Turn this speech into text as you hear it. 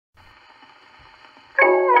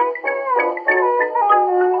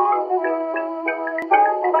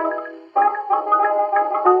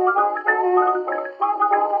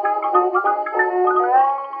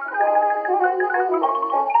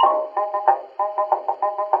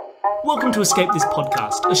Welcome to Escape This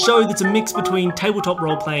Podcast, a show that's a mix between tabletop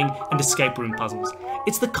role-playing and escape room puzzles.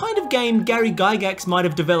 It's the kind of game Gary Gygax might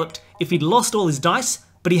have developed if he'd lost all his dice,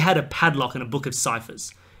 but he had a padlock and a book of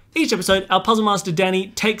ciphers. Each episode, our puzzle master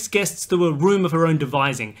Dani takes guests through a room of her own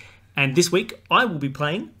devising. And this week, I will be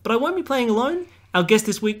playing, but I won't be playing alone. Our guest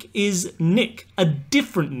this week is Nick, a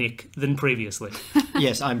different Nick than previously.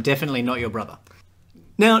 Yes, I'm definitely not your brother.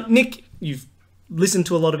 Now, Nick, you've listened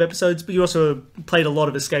to a lot of episodes, but you also played a lot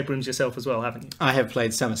of escape rooms yourself as well, haven't you? I have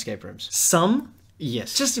played some escape rooms. Some?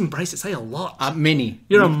 Yes. Just embrace it. Say a lot. Many.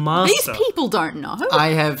 You're a master. These people don't know.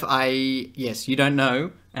 Yes, you don't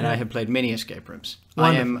know, and I have played many escape rooms.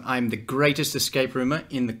 I'm the greatest escape roomer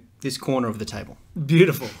in this corner of the table.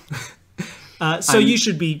 Beautiful. So you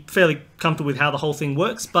should be fairly comfortable with how the whole thing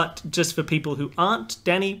works, but just for people who aren't,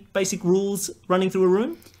 Dani, basic rules running through a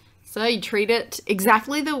room? So you treat it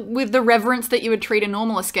exactly with the reverence that you would treat a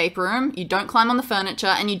normal escape room. You don't climb on the furniture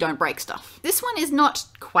and you don't break stuff. This one is not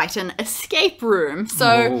quite an escape room,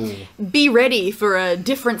 so be ready for a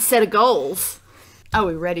different set of goals. Are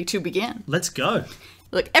we ready to begin? Let's go.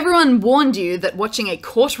 Look, everyone warned you that watching a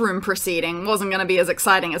courtroom proceeding wasn't going to be as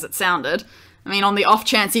exciting as it sounded. I mean, on the off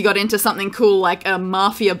chance you got into something cool like a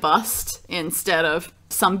mafia bust instead of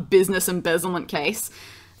some business embezzlement case.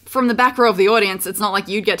 From the back row of the audience, it's not like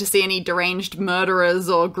you'd get to see any deranged murderers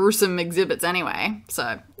or gruesome exhibits anyway,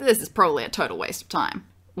 so this is probably a total waste of time.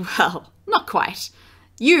 Well, not quite.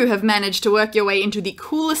 You have managed to work your way into the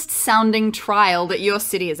coolest sounding trial that your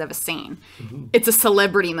city has ever seen. Ooh. It's a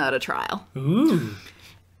celebrity murder trial. Ooh.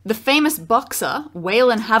 The famous boxer,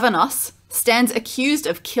 Waylon Havanos, stands accused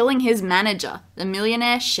of killing his manager, the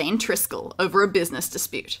millionaire Shane Triscoll, over a business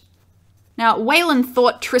dispute. Now, Waylon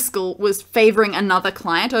thought Triscoll was favouring another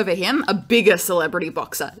client over him, a bigger celebrity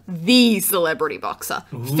boxer. The celebrity boxer.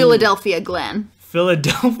 Ooh. Philadelphia Glenn.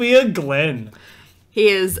 Philadelphia Glenn. He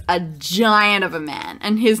is a giant of a man,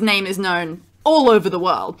 and his name is known all over the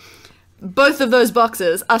world. Both of those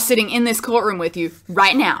boxers are sitting in this courtroom with you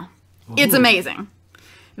right now. Ooh. It's amazing.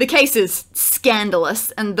 The case is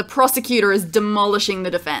scandalous, and the prosecutor is demolishing the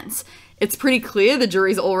defence. It's pretty clear the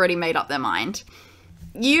jury's already made up their mind.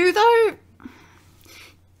 You, though,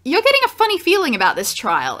 you're getting a funny feeling about this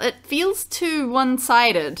trial. It feels too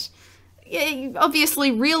one-sided.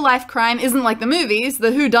 Obviously, real-life crime isn't like the movies, the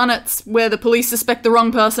whodunits where the police suspect the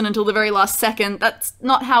wrong person until the very last second. That's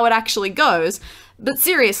not how it actually goes. But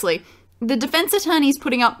seriously, the defense attorney's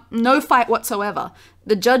putting up no fight whatsoever.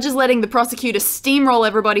 The judge is letting the prosecutor steamroll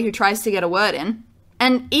everybody who tries to get a word in.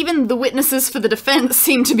 And even the witnesses for the defense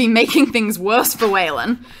seem to be making things worse for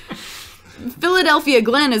Waylon. Philadelphia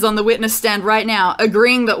Glenn is on the witness stand right now,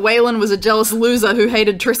 agreeing that Waylon was a jealous loser who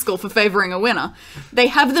hated Triscoll for favouring a winner. They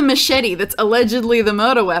have the machete that's allegedly the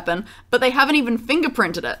murder weapon, but they haven't even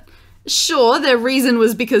fingerprinted it. Sure, their reason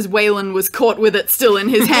was because Waylon was caught with it still in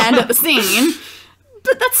his hand at the scene,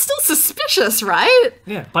 but that's still suspicious, right?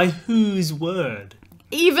 Yeah, by whose word?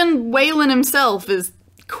 Even Waylon himself is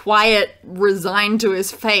quiet, resigned to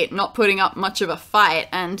his fate, not putting up much of a fight,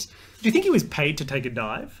 and... Do you think he was paid to take a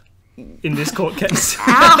dive in this court case?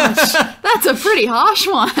 Ouch! That's a pretty harsh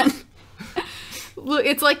one. Look,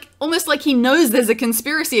 it's like almost like he knows there's a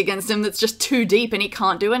conspiracy against him that's just too deep and he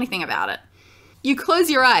can't do anything about it. You close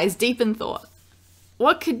your eyes, deep in thought.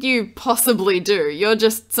 What could you possibly do? You're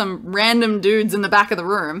just some random dudes in the back of the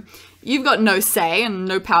room. You've got no say and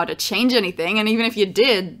no power to change anything, and even if you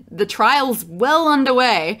did, the trial's well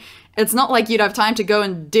underway. It's not like you'd have time to go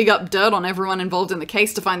and dig up dirt on everyone involved in the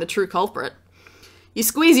case to find the true culprit. You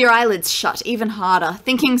squeeze your eyelids shut even harder,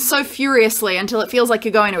 thinking so furiously until it feels like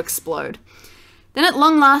you're going to explode. Then at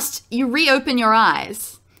long last, you reopen your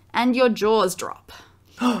eyes, and your jaws drop.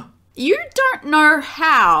 You don't know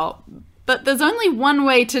how, but there's only one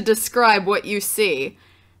way to describe what you see.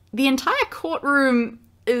 The entire courtroom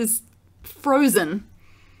is frozen.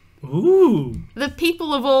 Ooh. The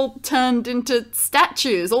people have all turned into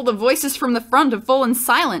statues. All the voices from the front have fallen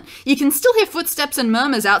silent. You can still hear footsteps and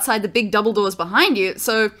murmurs outside the big double doors behind you,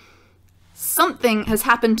 so something has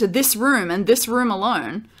happened to this room and this room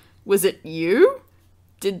alone. Was it you?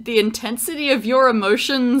 Did the intensity of your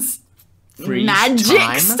emotions freeze magic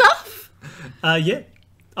time? Stuff? Yeah.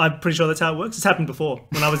 I'm pretty sure that's how it works. It's happened before,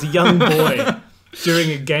 when I was a young boy,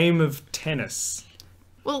 during a game of tennis.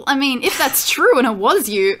 Well, I mean, if that's true and it was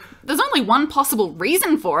you, there's only one possible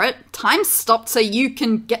reason for it. Time stopped so you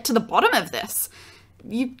can get to the bottom of this.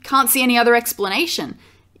 You can't see any other explanation.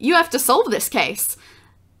 You have to solve this case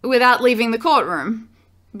without leaving the courtroom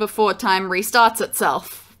before time restarts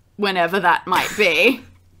itself, whenever that might be.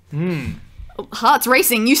 Heart's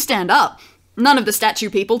racing, you stand up. None of the statue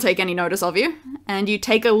people take any notice of you, and you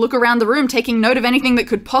take a look around the room, taking note of anything that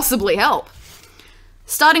could possibly help.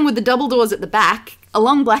 Starting with the double doors at the back, a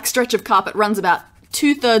long black stretch of carpet runs about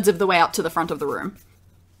 2/3 of the way up to the front of the room.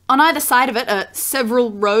 On either side of it are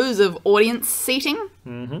several rows of audience seating.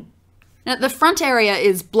 Now, the front area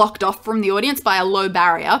is blocked off from the audience by a low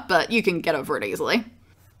barrier, but you can get over it easily.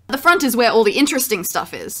 The front is where all the interesting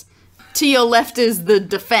stuff is. To your left is the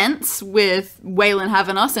defense, with Waylon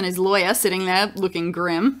Havenos and his lawyer sitting there looking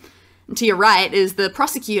grim. And to your right is the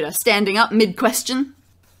prosecutor standing up mid-question.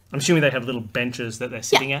 I'm assuming they have little benches that they're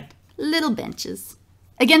sitting at. Little benches.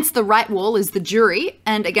 Against the right wall is the jury,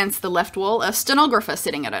 and against the left wall, a stenographer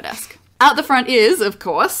sitting at her desk. Out the front is, of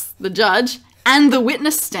course, the judge and the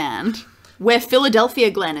witness stand, where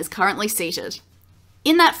Philadelphia Glenn is currently seated.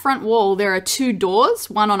 In that front wall, there are 2 doors,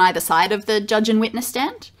 one on either side of the judge and witness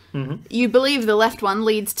stand. You believe the left one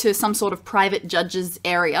leads to some sort of private judge's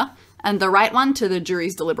area, and the right one to the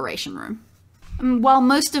jury's deliberation room. While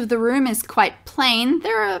most of the room is quite plain,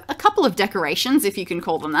 there are a couple of decorations, if you can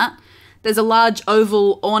call them that. There's a large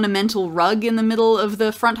oval ornamental rug in the middle of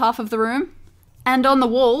the front half of the room. And on the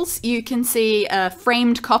walls, you can see a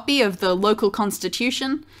framed copy of the local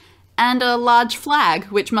constitution and a large flag,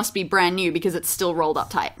 which must be brand new because it's still rolled up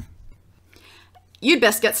tight. You'd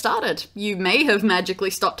best get started. You may have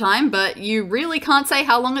magically stopped time, but you really can't say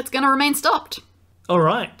how long it's going to remain stopped. All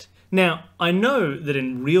right. Now, I know that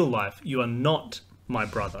in real life you are not my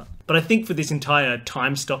brother, but I think for this entire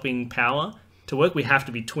time-stopping power to work, we have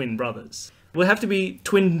to be twin brothers. We'll have to be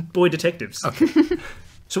twin boy detectives. Okay.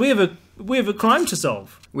 So we have a crime to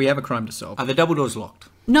solve. We have a crime to solve. Are the double doors locked?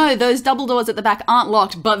 No, those double doors at the back aren't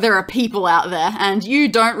locked, but there are people out there, and you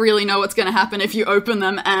don't really know what's going to happen if you open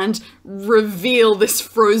them and reveal this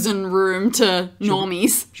frozen room to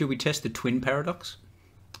normies. Should we test the twin paradox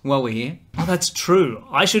while we're here? Oh, that's true.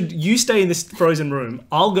 You stay in this frozen room,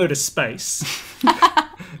 I'll go to space,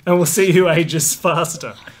 and we'll see who ages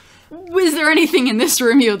faster. Is there anything in this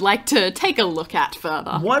room you would like to take a look at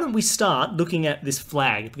further? Why don't we start looking at this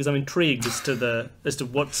flag, because I'm intrigued as to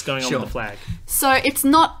what's going on with the flag. So it's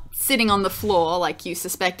not sitting on the floor like you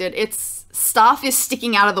suspected. Its staff is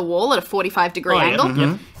sticking out of the wall at a 45-degree angle.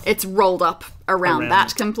 Yep. It's rolled up around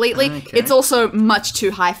that completely. Okay. It's also much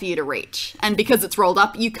too high for you to reach. And because it's rolled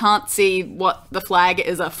up, you can't see what the flag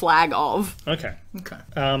is a flag of. Okay. Okay.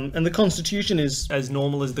 And the Constitution is as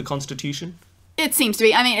normal as the Constitution? It seems to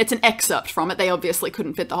be. I mean, it's an excerpt from it. They obviously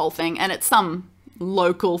couldn't fit the whole thing. And it's some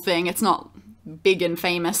local thing. It's not big and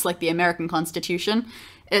famous like the American Constitution.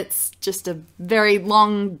 It's just a very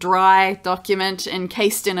long, dry document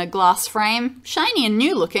encased in a glass frame. Shiny and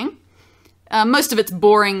new looking. Most of it's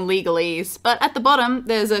boring legalese. But at the bottom,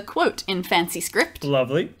 there's a quote in fancy script.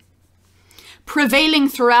 Lovely. Prevailing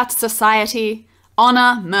throughout society,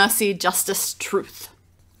 honour, mercy, justice, truth.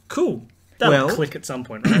 Cool. That'll click at some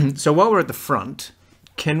point, right? So while we're at the front,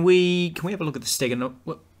 can we have a look at the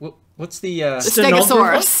what's the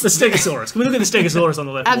Stegosaurus. The Stegosaurus. Can we look at the Stegosaurus on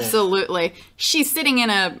the left wall? Absolutely. She's sitting in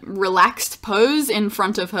a relaxed pose in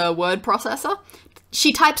front of her word processor.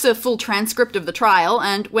 She types a full transcript of the trial,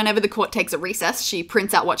 and whenever the court takes a recess, she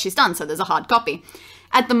prints out what she's done, so there's a hard copy.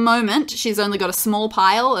 At the moment, she's only got a small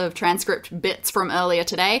pile of transcript bits from earlier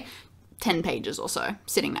today, 10 pages or so,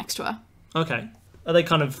 sitting next to her. Okay. Are they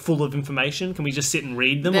kind of full of information? Can we just sit and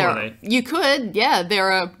read them, or are they? You could, yeah.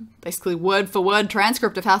 They're a basically word-for-word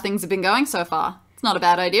transcript of how things have been going so far. It's not a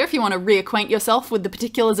bad idea if you want to reacquaint yourself with the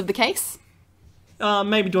particulars of the case.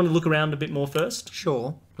 Maybe do you want to look around a bit more first?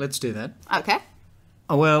 Sure, let's do that. Okay.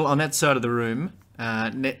 Oh, well, on that side of the room,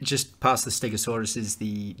 just past the Stegosaurus is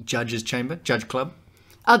the judge's chamber, judge club.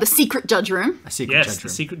 Oh, the secret judge room. A secret Yes, judge the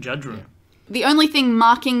room. secret judge room. Yeah. The only thing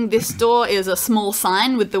marking this door is a small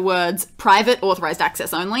sign with the words, private, authorized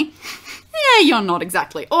access only. Yeah, you're not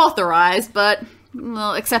exactly authorized, but,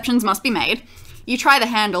 well, exceptions must be made. You try the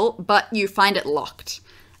handle, but you find it locked.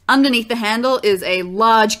 Underneath the handle is a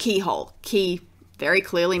large keyhole. Key very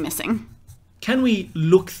clearly missing. Can we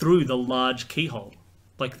look through the large keyhole,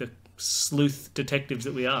 like the sleuth detectives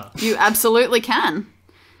that we are? You absolutely can.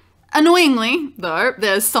 Annoyingly, though,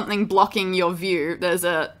 there's something blocking your view. There's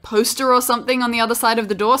a poster or something on the other side of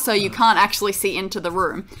the door, so you can't actually see into the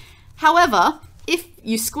room. However, if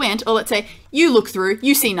you squint, or let's say you look through,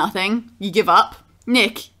 you see nothing, you give up.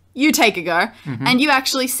 Nick, you take a go, and you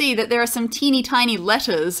actually see that there are some teeny tiny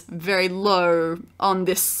letters very low on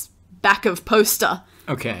this back of poster.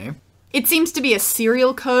 Okay. It seems to be a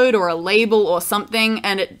serial code or a label or something,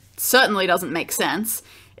 and it certainly doesn't make sense.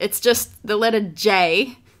 It's just the letter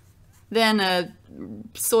J, then a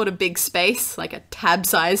sort of big space, like a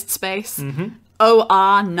tab-sized space,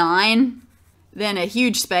 OR9, then a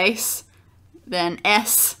huge space, then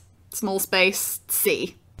S, small space,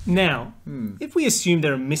 C. Now, if we assume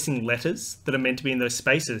there are missing letters that are meant to be in those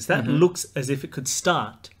spaces, that looks as if it could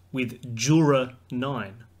start with Juror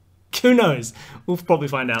 9. Who knows? We'll probably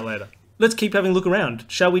find out later. Let's keep having a look around.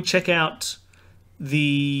 Shall we check out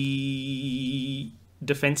the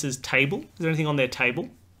defence's table? Is there anything on their table?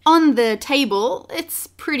 On the table, it's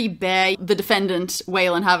pretty bare. The defendant,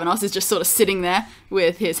 Waylon Havenos, is just sort of sitting there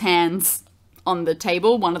with his hands on the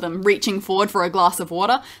table, one of them reaching forward for a glass of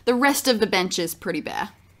water. The rest of the bench is pretty bare.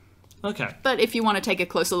 Okay. But if you want to take a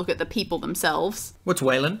closer look at the people themselves... What's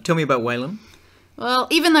Waylon? Tell me about Waylon. Well,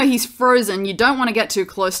 even though he's frozen, you don't want to get too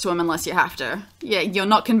close to him unless you have to. Yeah, you're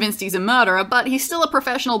not convinced he's a murderer, but he's still a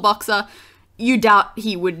professional boxer. You doubt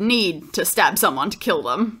he would need to stab someone to kill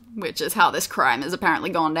them, which is how this crime has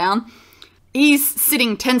apparently gone down. He's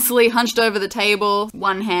sitting tensely, hunched over the table,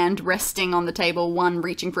 one hand resting on the table, one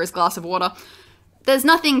reaching for his glass of water. There's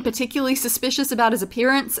nothing particularly suspicious about his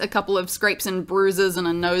appearance. A couple of scrapes and bruises and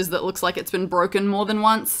a nose that looks like it's been broken more than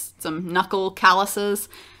once. Some knuckle calluses.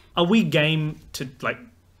 Are we game to,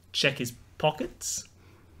 check his pockets?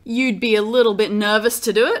 You'd be a little bit nervous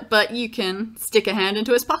to do it, but you can stick a hand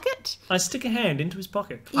into his pocket. I stick a hand into his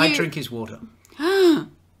pocket. I drink his water.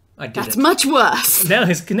 I did That's it. much worse. Now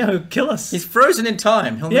he'll kill us. He's frozen in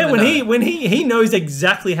time. He'll Yeah, never know. when he knows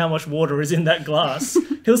exactly how much water is in that glass,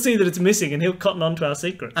 he'll see that it's missing and he'll cotton on to our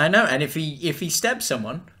secret. I know, and if he stabs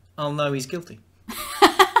someone, I'll know he's guilty.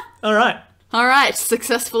 All right. All right,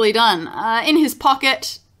 successfully done. In his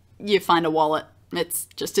pocket, you find a wallet. It's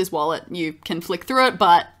just his wallet. You can flick through it,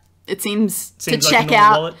 but it seems to Seems like check a normal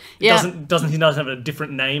out. wallet. Yeah, Doesn't he not have a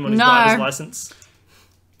different name on his No. driver's license?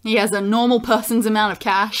 he has a normal person's amount of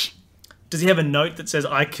cash. Does he have a note that says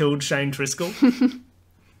 "I killed Shane Driscoll"?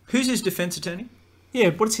 Who's his defense attorney? Yeah.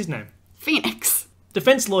 What's his name? Phoenix.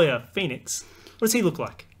 Defense lawyer Phoenix. What does he look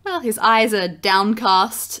like? Well, his eyes are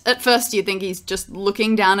downcast. At first, you think he's just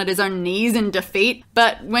looking down at his own knees in defeat,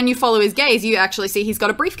 but when you follow his gaze, you actually see he's got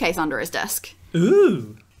a briefcase under his desk.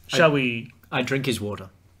 Ooh. Shall we? I drink his water.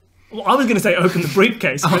 Well, I was going to say open the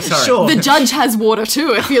briefcase, but sorry. sure. The judge has water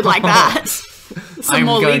too, if you'd like that. Some I'm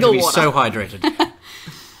more going legal to be water. so hydrated.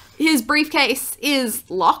 His briefcase is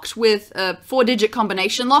locked with a 4-digit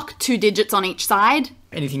combination lock, 2 digits on each side.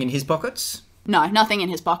 Anything in his pockets? No, nothing in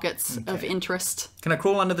his pockets of interest. Can I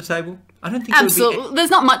crawl under the table? I don't think there would be... Absolutely.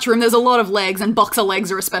 There's not much room. There's a lot of legs, and boxer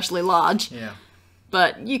legs are especially large. Yeah.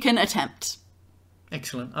 But you can attempt.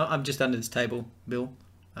 Excellent. I'm just under this table, Bill.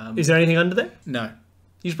 Is there anything under there? No.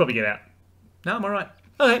 You should probably get out. No, I'm all right.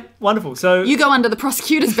 Okay, wonderful. So You go under the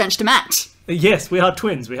prosecutor's bench to match. yes, we are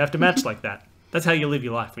twins. We have to match like that. That's how you live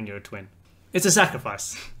your life when you're a twin. It's a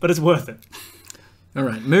sacrifice, but it's worth it. All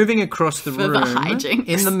right. Moving across the For room. the hijinks.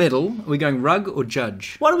 In the middle, are we going rug or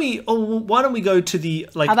judge? Why don't we go to the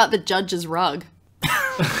How about the judge's rug?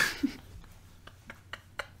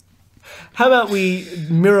 How about we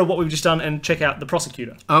mirror what we've just done and check out the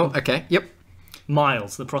prosecutor? Oh, okay. Yep.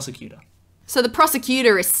 Miles, the prosecutor. So the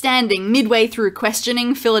prosecutor is standing midway through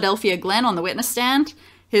questioning Philadelphia Glenn on the witness stand.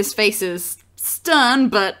 His face is stern,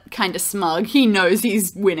 but kind of smug. He knows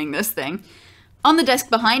he's winning this thing. On the desk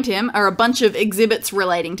behind him are a bunch of exhibits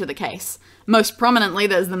relating to the case. Most prominently,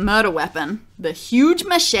 there's the murder weapon, the huge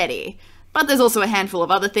machete. But there's also a handful of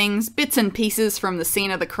other things, bits and pieces from the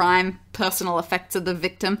scene of the crime, personal effects of the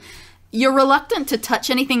victim. You're reluctant to touch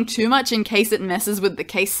anything too much in case it messes with the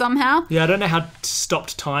case somehow. Yeah, I don't know how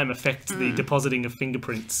stopped time affects the depositing of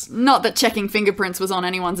fingerprints. Not that checking fingerprints was on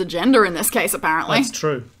anyone's agenda in this case, apparently. That's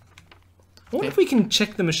true. I wonder if we can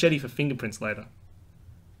check the machete for fingerprints later.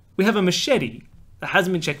 We have a machete that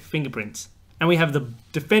hasn't been checked for fingerprints, and we have the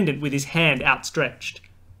defendant with his hand outstretched.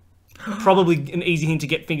 Probably an easy hint to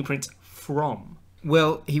get fingerprints from.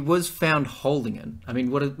 Well, he was found holding it. I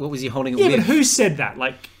mean, what was he holding it Yeah, with? but who said that?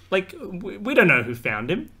 We don't know who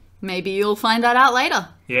found him. Maybe you'll find that out later.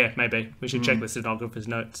 Yeah, maybe. We should check the stenographer's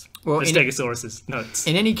notes. Well, the in- Stegosaurus's notes.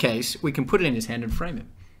 In any case, we can put it in his hand and frame him.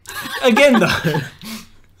 Again, though.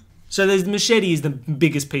 So the machete is the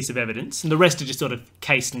biggest piece of evidence, and the rest are just sort of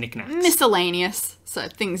case knickknacks. Miscellaneous, so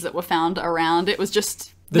things that were found around. It was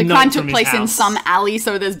just The the note crime from took his place in house. some alley,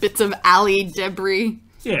 so there's bits of alley debris.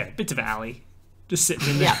 Yeah, bits of alley. Just sitting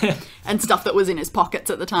in there. Yeah, and stuff that was in his pockets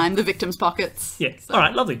at the time, the victim's pockets. Yeah. All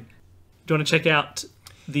right, lovely. Do you want to check out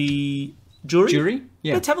the jury? Jury?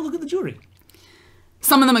 Yeah. Let's have a look at the jury.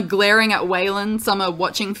 Some of them are glaring at Waylon, some are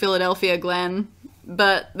watching Philadelphia Glenn,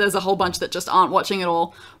 but there's a whole bunch that just aren't watching at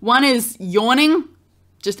all. One is yawning,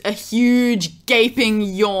 just a huge gaping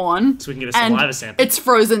yawn. So we can get a and saliva sample. It's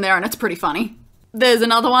frozen there and it's pretty funny. There's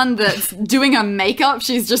another one that's doing her makeup.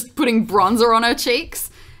 She's just putting bronzer on her cheeks.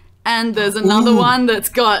 And there's another one that's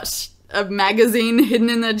got a magazine hidden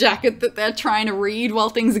in their jacket that they're trying to read while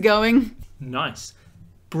things are going. Nice.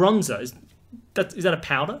 Bronzer, is that a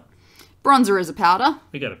powder? Bronzer is a powder.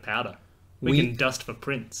 We got a powder. We can dust for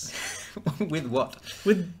prints. With what?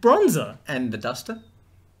 With bronzer. And the duster?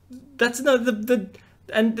 That's the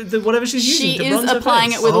whatever she's using She to is bronze her applying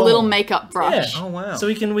face. it with a little makeup brush. Yeah. Oh, wow. So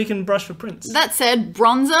we can brush for prints. That said,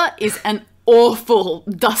 bronzer is an awful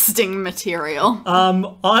dusting material.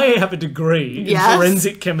 I have a degree Yes. in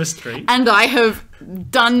forensic chemistry. And I have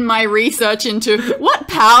done my research into what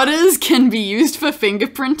powders can be used for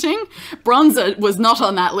fingerprinting. Bronzer was not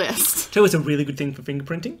on that list. Tell you what's a really good thing for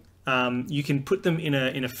fingerprinting. You can put them in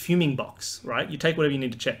a fuming box, right? You take whatever you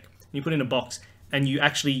need to check, and you put it in a box, and you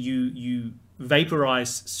actually you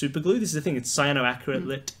vaporize superglue. This is the thing; it's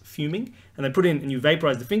cyanoacrylate fuming, and they put in and you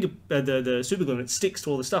vaporize the superglue, and it sticks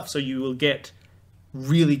to all the stuff. So you will get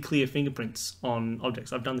really clear fingerprints on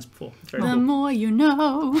objects. I've done this before. It's very The cool. more you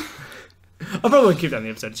know. I probably won't keep that in the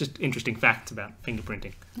episode. It's just interesting facts about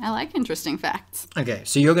fingerprinting. I like interesting facts. Okay,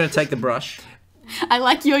 so you're going to take the brush I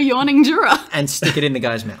like your yawning juror. and stick it in the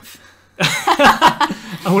guy's mouth.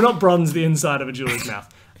 I will not bronze the inside of a juror's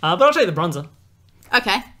mouth, but I'll take the bronzer.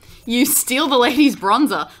 Okay. You steal the lady's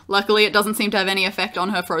bronzer. Luckily, it doesn't seem to have any effect on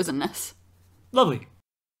her frozenness. Lovely.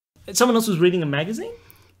 Someone else was reading a magazine?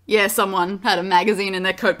 Yeah, someone had a magazine in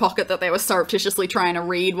their coat pocket that they were surreptitiously trying to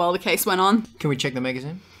read while the case went on. Can we check the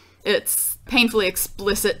magazine? It's painfully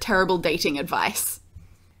explicit, terrible dating advice.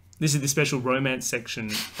 This is the special romance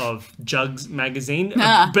section of Jug's magazine,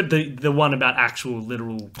 Ah. but the one about actual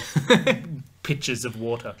literal pictures of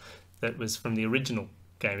water that was from the original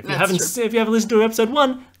game. If you haven't listened to episode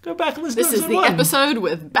 1, go back and listen This to is episode the 1. episode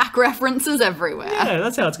with back references everywhere. Yeah,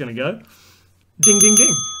 that's how it's going to go. Ding, ding,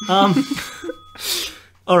 ding.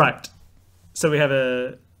 All right. So we have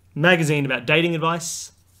a magazine about dating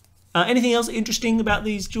advice. Anything else interesting about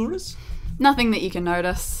these jurors? Nothing that you can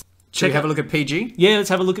notice. Should we have a look at PG? Yeah, let's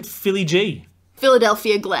have a look at Philly G.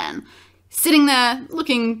 Philadelphia Glenn. Sitting there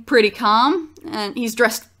looking pretty calm, and he's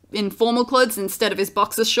dressed in formal clothes instead of his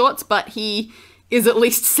boxer shorts, but he is at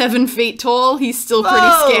least 7 feet tall. He's still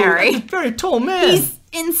pretty scary. That's a very tall man. He's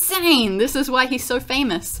insane. This is why he's so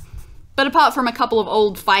famous. But apart from a couple of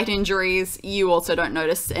old fight injuries, you also don't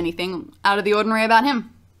notice anything out of the ordinary about him.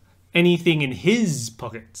 Anything in his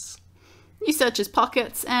pockets? You search his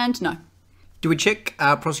pockets, and no, Do we check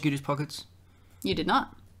prosecutor's pockets? you did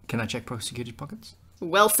not. Can I check prosecutor's pockets?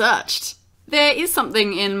 Well searched. There is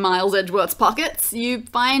something in Miles Edgeworth's pockets. You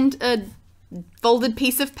find a folded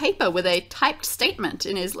piece of paper with a typed statement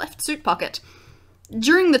in his left suit pocket.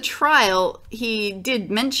 During the trial, he did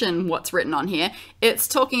mention what's written on here. It's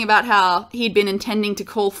talking about how he'd been intending to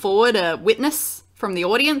call forward a witness from the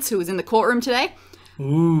audience who was in the courtroom today.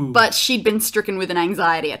 Ooh. But she'd been stricken with an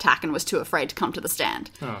anxiety attack and was too afraid to come to the stand.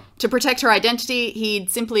 Oh. To protect her identity, he'd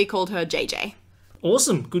simply called her JJ.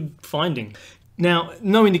 Awesome. Good finding. Now,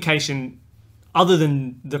 no indication, other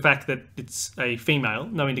than the fact that it's a female,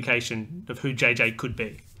 no indication of who JJ could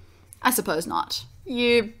be. I suppose not.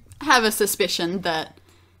 You have a suspicion that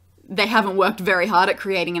they haven't worked very hard at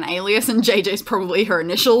creating an alias, and JJ's probably her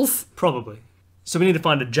initials. Probably. So we need to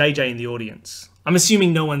find a JJ in the audience. I'm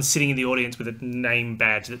assuming no one's sitting in the audience with a name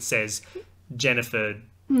badge that says Jennifer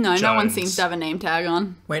No, no one Jones. seems to have a name tag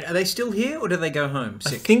on. Wait, are they still here or do they go home? I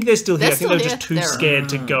Sick. think they're still here. They're I think still they were just too here. scared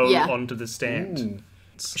to go Yeah. onto the stand.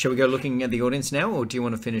 Shall we go looking at the audience now, or do you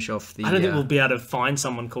want to finish off the... I don't think we'll be able to find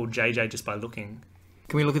someone called JJ just by looking.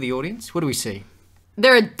 Can we look at the audience? What do we see?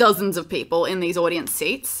 There are dozens of people in these audience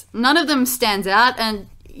seats. None of them stands out, and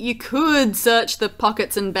you could search the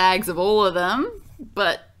pockets and bags of all of them,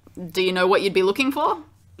 but do you know what you'd be looking for?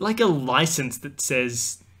 Like a license that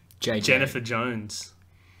says JJ. Jennifer Jones.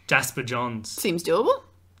 Jasper Johns. Seems doable.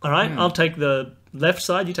 All right, I'll take the left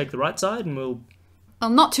side, you take the right side, and we'll... Well,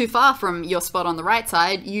 not too far from your spot on the right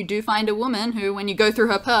side, you do find a woman who, when you go through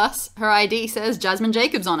her purse, her ID says Jasmine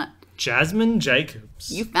Jacobs on it. Jasmine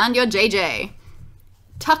Jacobs. You found your JJ.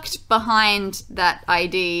 Tucked behind that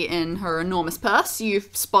ID in her enormous purse, you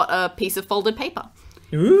spot a piece of folded paper.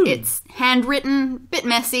 Ooh. It's handwritten, bit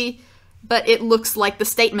messy, but it looks like the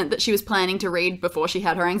statement that she was planning to read before she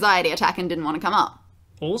had her anxiety attack and didn't want to come up.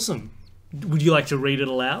 Awesome. Would you like to read it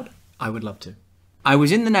aloud? I would love to. I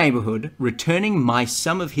was in the neighbourhood, returning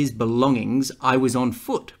some of his belongings. I was on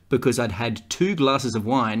foot because I'd had 2 glasses of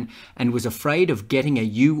wine and was afraid of getting a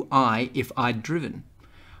UI if I'd driven.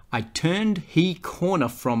 I turned he corner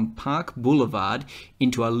from Park Boulevard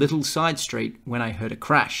into a little side street when I heard a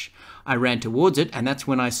crash. I ran towards it, and that's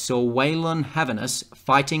when I saw Waylon Havanus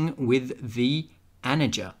fighting with the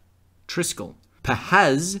Anager, Triskel.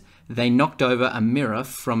 Perhaps they knocked over a mirror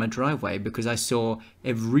from a driveway because I saw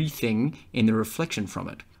everything in the reflection from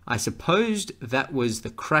it. I supposed that was the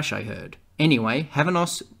crash I heard. Anyway,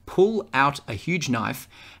 Havanos pull out a huge knife,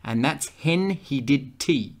 and that's hen he did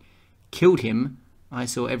tea. Killed him. I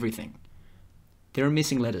saw everything. There are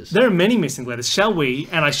missing letters. There are many missing letters. Shall we,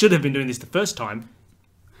 and I should have been doing this the first time,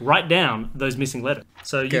 write down those missing letters.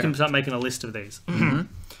 So you can start making a list of these. Mm-hmm.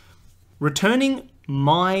 Returning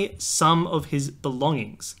some of his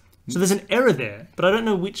belongings. So there's an error there, but I don't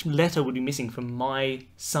know which letter would be missing from my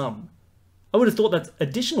some. I would have thought that's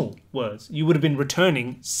additional words. You would have been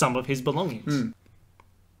returning some of his belongings.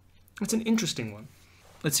 That's an interesting one.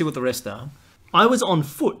 Let's see what the rest are. I was on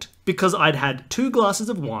foot because I'd had 2 glasses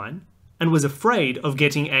of wine and was afraid of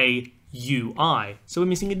getting a UI. So we're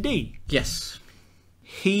missing a D. Yes.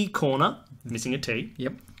 He corner, missing a T.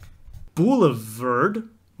 Yep. Boulevard,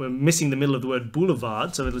 we're missing the middle of the word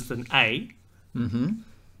boulevard, so it's an A. Mm-hmm.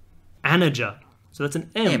 Anager, so that's an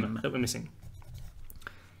M that we're missing.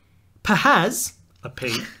 Perhaps, a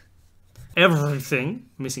P. Everything,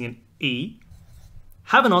 missing an E.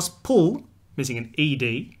 Havanos pull, missing an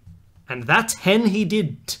ED. And that's hen he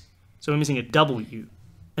did. So we're missing a W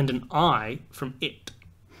and an I from it.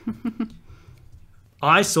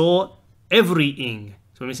 I saw everything.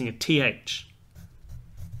 So we're missing a TH.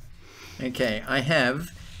 Okay, I have...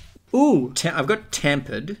 Ooh. I've got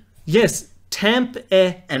tampered. Yes,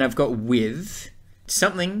 And I've got with.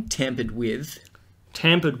 Something tampered with.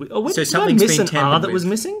 Tampered with. Oh, wait, So did I something's miss been an R tampered that with. was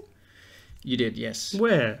missing? You did, yes.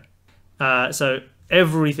 Where? So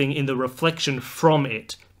everything in the reflection from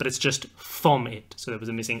it, but it's just from it. So there was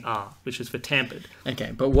a missing R, which was for tampered.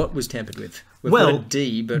 Okay, but what was tampered with? We've Well, got a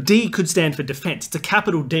D, but... D could stand for defense. It's a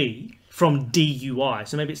capital D from DUI.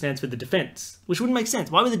 So maybe it stands for the defense, which wouldn't make sense.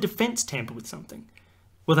 Why would the defense tamper with something?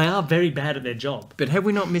 Well, they are very bad at their job. But have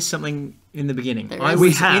we not missed something in the beginning? I We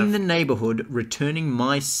was have. in the neighbourhood returning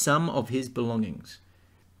my some of his belongings.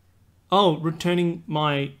 Oh, returning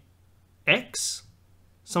my ex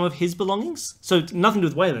some of his belongings? So nothing to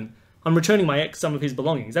do with Waylon. I'm returning my ex some of his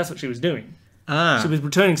belongings. That's what she was doing. She was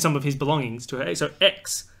returning some of his belongings to her ex. So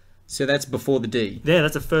X. So that's before the D. There,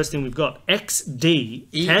 that's the first thing we've got.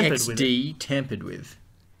 XD tampered with. EXD tampered with.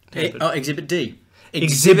 Tampered. Exhibit D.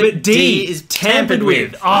 Exhibit D is tampered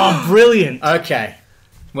with. Oh, brilliant. Okay.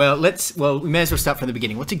 Well, we may as well start from the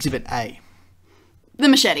beginning. What's Exhibit A? The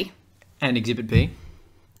machete. And Exhibit B?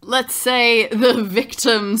 Let's say the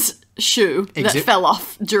victim's shoe that fell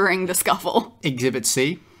off during the scuffle. Exhibit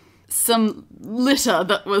C? Some litter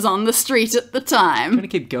that was on the street at the time. Can we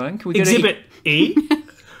keep going? Can we go Exhibit E?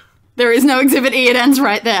 There is no Exhibit E, it ends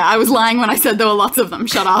right there. I was lying when I said there were lots of them.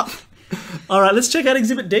 Shut up. All right, let's check out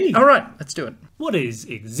Exhibit D. All right, let's do it. What is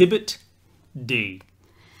Exhibit D?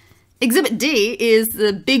 Exhibit D is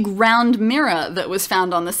the big round mirror that was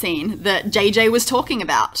found on the scene that JJ was talking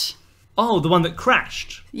about. Oh, the one that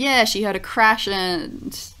crashed. Yeah, she heard a crash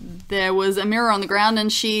and there was a mirror on the ground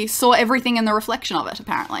and she saw everything in the reflection of it,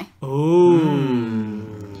 apparently. Ooh.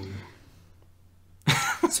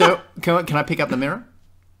 So, can I pick up the mirror?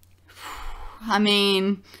 I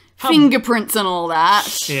mean, fingerprints and all that.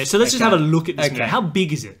 Yeah, so let's just have a look at this Okay. mirror. How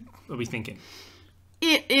big is it, are we thinking?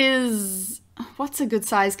 It is... What's a good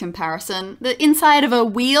size comparison? The inside of a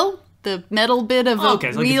wheel? The metal bit of okay,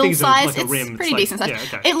 a so like as wheel big as size? like a rim. It's pretty It's decent like-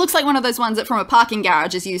 size. yeah, okay. It looks like one of those ones that from a parking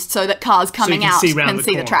garage is used so that cars coming can out see round can the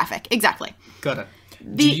see the corner. traffic. Exactly. Got it.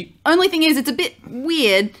 The only thing is, it's a bit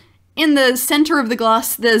weird. In the center of the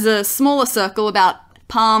glass, there's a smaller circle about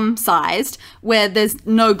palm-sized where there's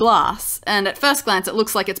no glass. And at first glance, it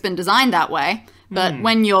looks like it's been designed that way. But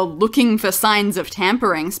when you're looking for signs of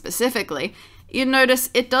tampering specifically, you notice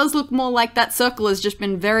it does look more like that circle has just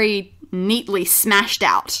been very neatly smashed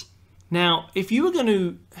out. Now, if you were going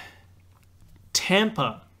to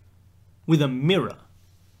tamper with a mirror,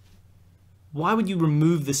 why would you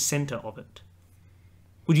remove the center of it?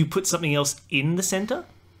 Would you put something else in the center?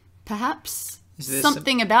 Perhaps there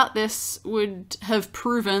something about this would have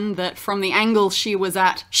proven that from the angle she was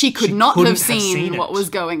at, she could not couldn't have have seen seen what it. was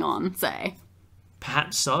going on, say.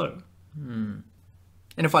 Perhaps so. And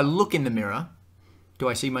if I look in the mirror, do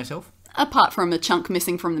I see myself? Apart from a chunk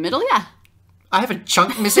missing from the middle, yeah. I have a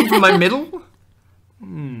chunk missing from my middle?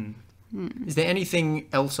 Is there anything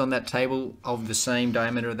else on that table of the same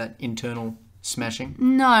diameter of that internal smashing?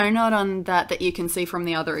 No, not on that you can see from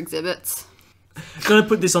the other exhibits. Going to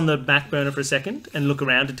put this on the back burner for a second and look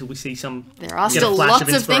around until we see some... There are get a still flash lots of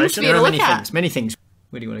of things inspiration. for you There to are look many at. things, many things.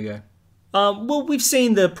 Where do you want to go? Well, we've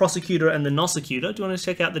seen the prosecutor and the nosecutor. Do you want to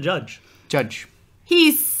check out the judge? Judge.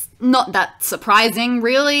 He's not that surprising,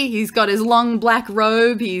 really. He's got his long black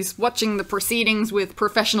robe. He's watching the proceedings with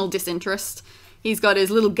professional disinterest. He's got his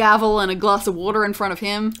little gavel and a glass of water in front of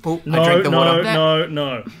him. Oh, I No, drank the water.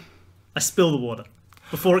 no. I spill the water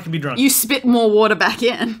before it can be drunk. You spit more water back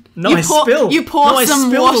in. No, I spill. You pour No, I some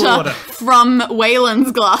spill the water water. from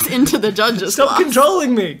Waylon's glass into the judge's Stop glass.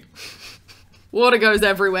 controlling me. Water goes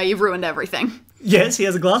everywhere. You've ruined everything. Yes, he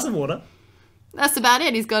has a glass of water. That's about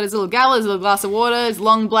it. He's got his little gavel, his little glass of water, his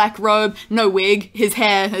long black robe, no wig. His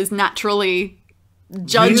hair is naturally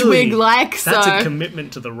judge Really? wig-like, That's so a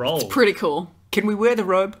commitment to the role. pretty cool. Can we wear the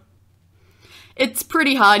robe? It's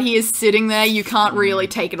pretty hard. He is sitting there. You can't really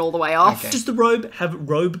take it all the way off. Okay. Does the robe have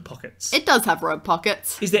robe pockets? It does have robe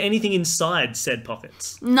pockets. Is there anything inside said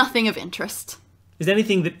pockets? Nothing of interest. Is there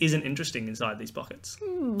anything that isn't interesting inside these pockets?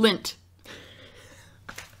 Lint.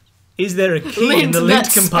 Is there a key Lint in the lint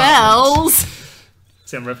that compartment? spells.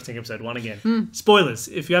 See, I'm referencing episode 1 again. Spoilers.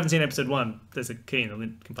 If you haven't seen episode 1, there's a key in the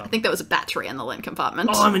lint I compartment. think there was a battery in the lint compartment.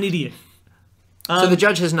 Oh, I'm an idiot. So the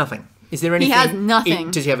judge has nothing. Is there anything? has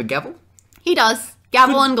nothing. Does he have a gavel? He does.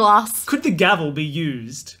 Gavel and glass. Could the gavel be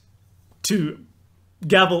used to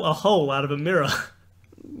gavel a hole out of a mirror?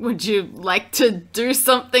 Would you like to do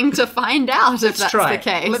something to find out if that's Try the it.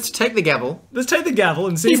 case? Let's take the gavel. Let's take the gavel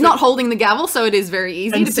and see He's if not it, holding the gavel, so it is very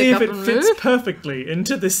easy and to see pick if up it and fits move. perfectly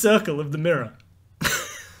into the circle of the mirror.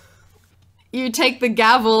 You take the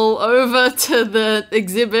gavel over to the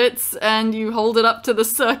exhibits and you hold it up to the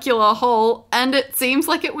circular hole, and it seems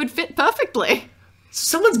like it would fit perfectly.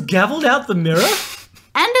 Someone's gavelled out the mirror?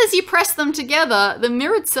 And as you press them together, the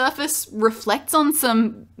mirrored surface reflects on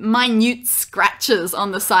some minute scratches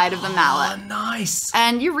on the side of the mallet. Oh, nice.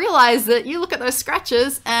 And you realize that you look at those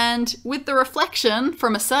scratches, and with the reflection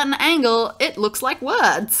from a certain angle, it looks like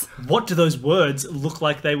words. What do those words look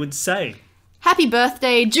like they would say? Happy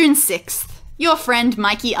birthday, June 6th. Your friend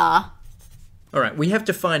Mikey R. All right, we have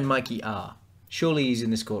to find Mikey R. Surely he's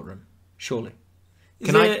in this courtroom. Surely.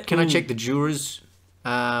 Can there- I check the jurors'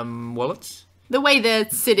 wallets? The way they're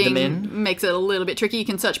sitting The men? makes it a little bit tricky. You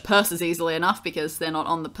can search purses easily enough because they're not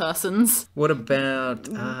on the persons. What about?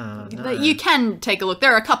 No. But you can take a look.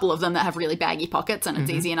 There are a couple of them that have really baggy pockets and it's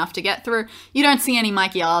easy enough to get through. You don't see any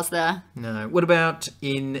Mikey R's there. No. What about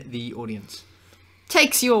in the audience?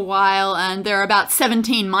 Takes you a while, and there are about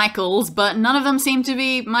 17 Michaels, but none of them seem to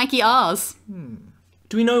be Mikey R's.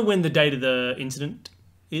 Do we know when the date of the incident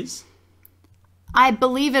is? I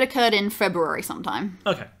believe it occurred in February sometime.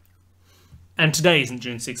 Okay. And today isn't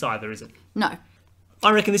June 6th either, is it? No.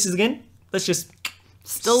 I reckon this is again. Let's just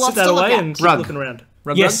Still sit lots that to look away at. and keep Rug. looking around.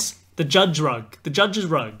 Rug Yes, the judge rug. The judge's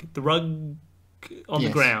rug. The rug on the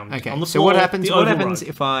Yes. ground. Okay. On the So floor, what happens? the What oval happens rug.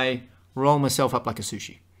 if I roll myself up like a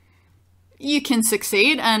sushi? You can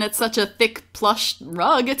succeed, and it's such a thick, plush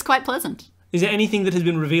rug, it's quite pleasant. Is there anything that has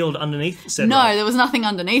been revealed underneath said No, rug? there was nothing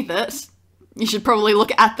underneath it. You should probably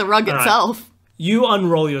look at the rug right. itself. You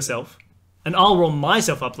unroll yourself, and I'll roll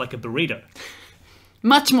myself up like a burrito.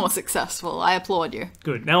 Much more successful. I applaud you.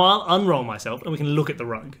 Good. Now I'll unroll myself, and we can look at the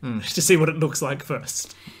rug to see what it looks like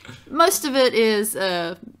first. Most of it is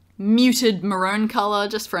a muted maroon colour,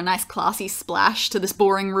 just for a nice classy splash to this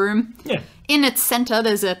boring room. Yeah. In its centre,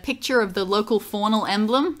 there's a picture of the local faunal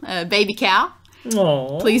emblem, a baby cow.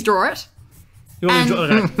 Aww. Please draw it. You want me to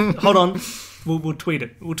draw? Okay. Hold on. We'll tweet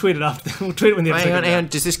it. We'll tweet it after. We'll tweet it when the episode Hang on, comes hang out. on.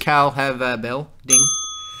 Does this cow have a bell? Ding.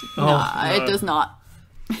 Oh, It does not.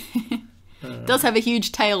 It does have a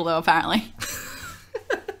huge tail, though, apparently.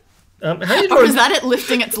 How do you Or draw is that it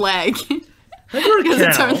lifting its leg? how do you draw a Because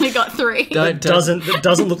it's cow only got 3. that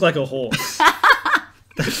doesn't look like a horse?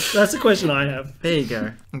 That's the question I have. There you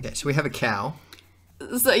go. Okay, so we have a cow.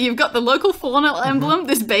 So you've got the local faunal emblem,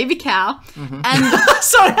 this baby cow, and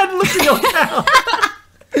Sorry, I hadn't looked at your cow.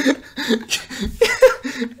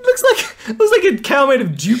 It looks like a cow made of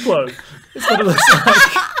Duplo. That's what it looks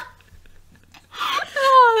like.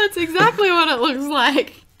 oh, that's exactly what it looks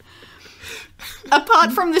like.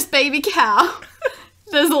 Apart from this baby cow,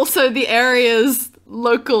 there's also the area's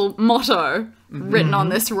local motto written on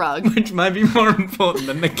this rug. Which might be more important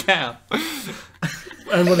than the cow.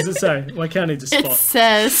 And what does it say? Why can't he just It spot?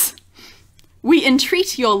 says, "We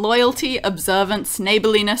entreat your loyalty, observance,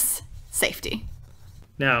 neighborliness, safety."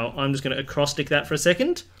 Now, I'm just going to acrostic that for a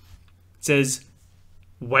second. It says,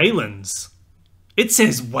 Wayland's. It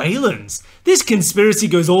says Wayland's. This conspiracy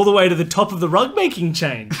goes all the way to the top of the rug making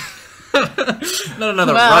chain. Not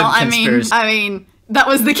another Well, rug conspiracy. I mean, that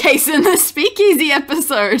was the case in the Speakeasy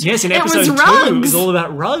episode. Yes, in it episode was 2, rugs. it was all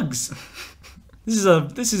about rugs. This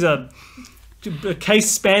is a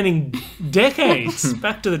case spanning decades,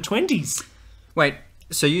 back to the 20s. Wait,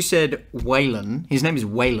 so you said Waylon. His name is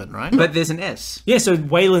Waylon, right? But there's an S. Yeah, so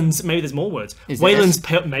Wayland's, maybe there's more words. Is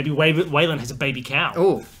there Maybe Wayland has a baby cow.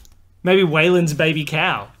 Oh, Maybe Wayland's baby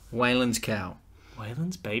cow. Waylon's cow.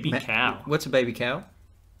 Wayland's baby cow. What's a baby cow?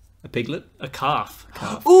 A piglet? A calf.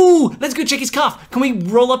 Ooh, let's go check his calf. Can we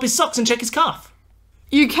roll up his socks and check his calf?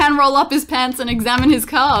 You can roll up his pants and examine his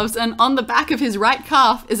calves, and on the back of his right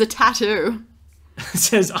calf is a tattoo. It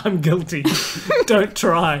says, I'm guilty. Don't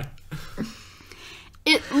try.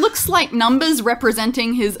 It looks like numbers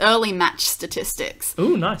representing his early match statistics.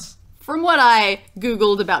 Ooh, nice. From what I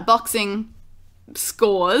Googled about boxing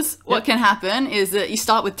scores, what can happen is that you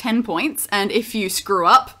start with 10 points, and if you screw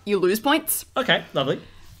up, you lose points. Okay, lovely.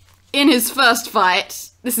 In his first fight,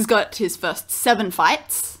 this has got his first 7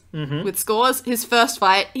 fights with scores. His first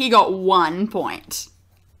fight, he got 1 point.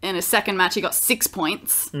 In his second match, he got 6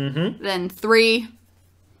 points. Then 3,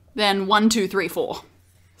 then 1, 2, 3, 4.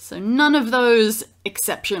 So none of those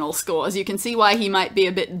exceptional scores. You can see why he might be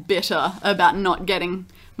a bit bitter about not getting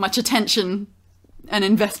much attention and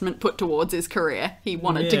investment put towards his career. He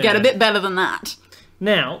wanted to get a bit better than that.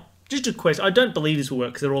 Now, just a question. I don't believe this will work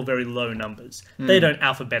because they're all very low numbers. They don't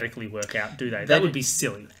alphabetically work out, do they? That would be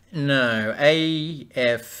silly. No. A,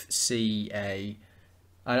 F, C, A.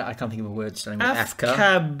 I can't think of a word starting with Afka.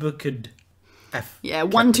 Afcabacad. Yeah,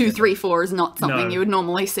 1, 2, 3, 4 is not something you would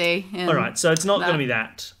normally see. All right, so it's not going to be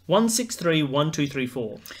that. 1, 6, 3, 1, 2, 3,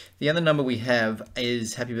 4. The other number we have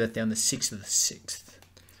is Happy Birthday on the 6th of the 6th.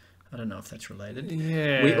 I don't know if that's related.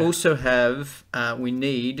 Yeah. We also have, we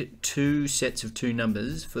need 2 sets of 2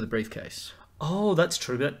 numbers for the briefcase. Oh, that's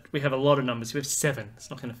true. But we have a lot of numbers. We have 7.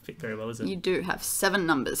 It's not going to fit very well, is it? You do have 7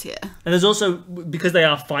 numbers here. And there's also, because they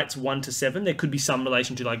are fights 1 to 7, there could be some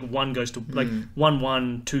relation to, like, 1 goes to, like, 1,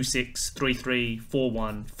 1, 2, 6, 3, 3, 4,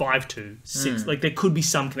 1, 5, 2, 6. Like, there could be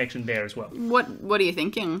some connection there as well. What are you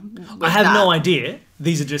thinking? I have no idea.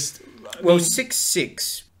 These are just... Well, 6,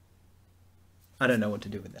 6. I don't know what to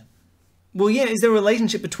do with that. Well, yeah, is there a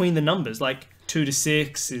relationship between the numbers? Like, 2 to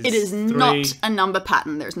 6 is It is 3. not a number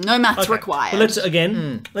pattern. There's no maths required. Well,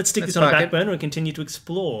 let's stick this on a back burner and continue to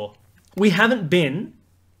explore. We haven't been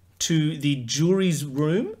to the jury's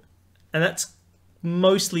room, and that's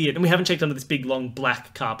mostly it. And we haven't checked under this big, long,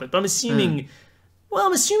 black carpet. But I'm assuming... Well,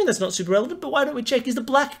 I'm assuming that's not super relevant, but why don't we check? Is the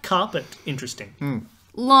black carpet interesting?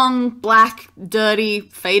 Long, black, dirty,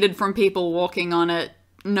 faded from people walking on it.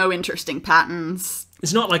 No interesting patterns.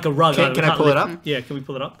 It's not like a rug. Can I pull it up? Yeah, can we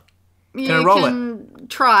pull it up? Can I roll it?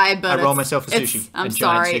 Try, but I roll myself a sushi. I'm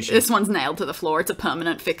sorry, this one's nailed to the floor. It's a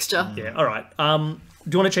permanent fixture. Yeah, all right. Do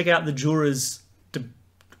you want to check out the jurors'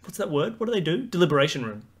 what's that word? What do they do? Deliberation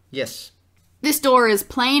room. Yes. This door is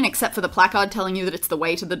plain except for the placard telling you that it's the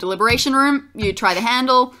way to the deliberation room. You try the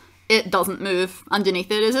handle. It doesn't move.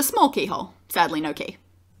 Underneath it is a small keyhole. Sadly, no key.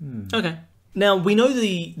 Okay. Now, we know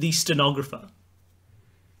the stenographer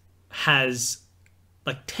has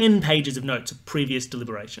like 10 pages of notes of previous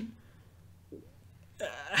deliberation.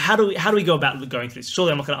 How do we go about going through this?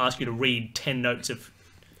 Surely I'm not going to ask you to read 10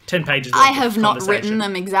 pages. I have not written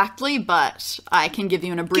them exactly, but I can give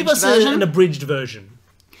you an abridged version. Give us an abridged version.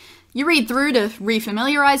 You read through to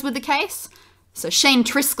refamiliarise with the case. So Shane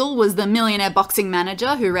Triscoll was the millionaire boxing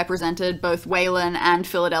manager who represented both Wayland and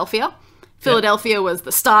Philadelphia. Philadelphia was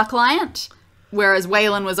the star client, whereas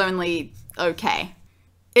Wayland was only okay.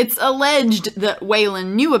 It's alleged that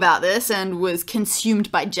Wayland knew about this and was consumed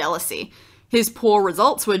by jealousy. His poor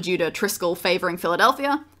results were due to Triscoll favouring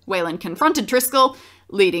Philadelphia. Wayland confronted Triscoll,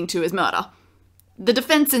 leading to his murder. The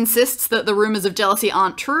defence insists that the rumours of jealousy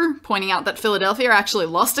aren't true, pointing out that Philadelphia actually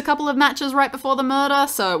lost a couple of matches right before the murder,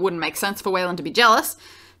 so it wouldn't make sense for Wayland to be jealous.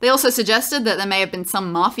 They also suggested that there may have been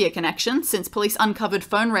some mafia connection, since police uncovered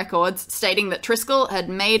phone records stating that Triscoll had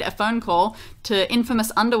made a phone call to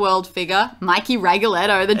infamous underworld figure Mikey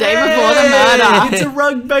Ragoletto the day before the murder. It's a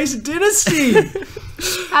rug-based dynasty!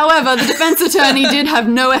 However, the defense attorney did have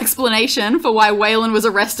no explanation for why Wayland was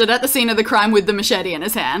arrested at the scene of the crime with the machete in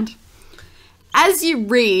his hand. As you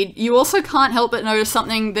read, you also can't help but notice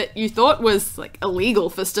something that you thought was like illegal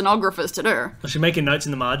for stenographers to do. Was she making notes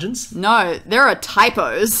in the margins? No, there are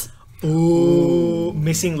typos. Ooh,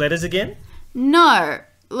 missing letters again? No,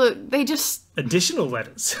 look, they just... Additional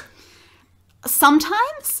letters.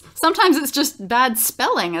 Sometimes it's just bad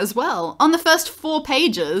spelling as well. On the first 4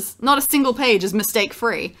 pages, not a single page is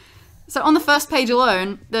mistake-free. So on the first page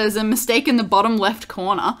alone, there's a mistake in the bottom left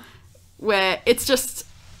corner where it's just...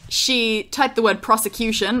 She typed the word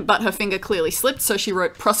prosecution, but her finger clearly slipped, so she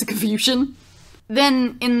wrote prosecution.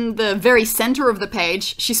 Then, in the very center of the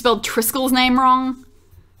page, she spelled Triscoll's name wrong.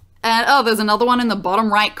 And, there's another one in the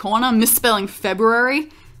bottom right corner, misspelling February.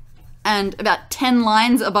 And about 10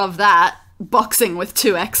 lines above that, boxing with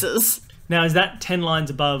 2 X's. Now, is that 10 lines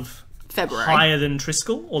above February? Higher than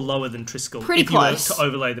Triscoll or lower than Triscoll? Pretty close. If you were to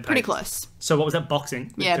overlay the page. Pretty close. So what was that,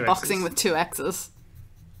 boxing? With Yeah, 2 boxing X's? with 2 X's.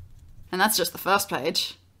 And that's just the first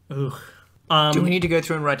page. Ugh. Do we need to go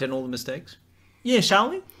through and write down all the mistakes? Yeah, shall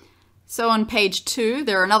we? So on page 2,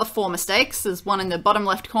 there are another 4 mistakes. There's one in the bottom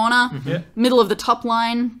left corner, Yeah. middle of the top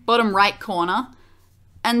line, bottom right corner,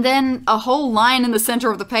 and then a whole line in the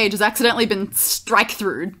center of the page has accidentally been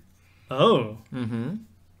strike-through'd. Oh.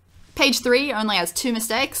 Page 3 only has 2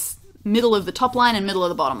 mistakes, middle of the top line and middle of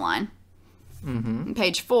the bottom line. And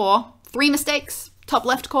page 4, 3 mistakes, top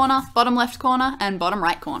left corner, and bottom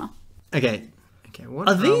right corner. Okay. What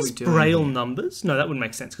Are we these doing Braille here? numbers? No, that wouldn't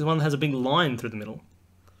make sense because one has a big line through the middle.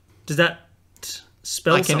 Does that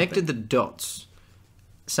spell I something? connected the dots.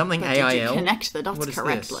 Something But did you AIL. connect the dots What is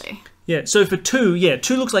correctly? Yeah, so for 2,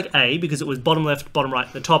 2 looks like A because it was bottom left, bottom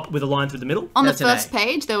right, the top with a line through the middle. On That's the an first A.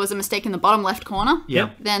 page, there was a mistake in the bottom left corner,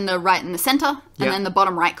 Yep. then the right in the center, and Yeah. then the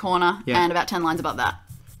bottom right corner, Yeah. and about 10 lines above that.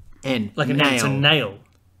 N. Like nail. it's a nail.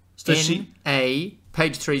 So N, A,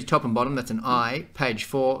 page 3, top and bottom, that's an I. Page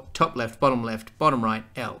 4, top left, bottom right,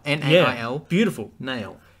 L. N-A-I-L, beautiful.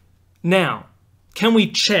 nail. Now, can we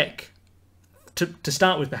check, to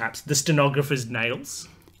start with perhaps, the stenographer's nails?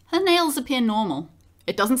 Her nails appear normal.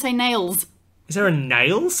 It doesn't say nails. Is there a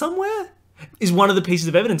nail somewhere? Is one of the pieces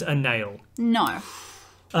of evidence a nail? No.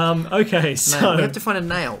 Okay, so... No, we have to find a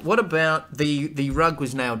nail. What about the rug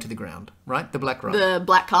was nailed to the ground, right? The black rug. The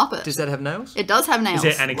black carpet. Does that have nails? It does have nails.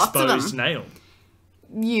 Is there an Lots of exposed them. nail?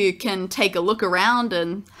 You can take a look around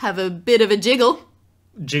and have a bit of a jiggle.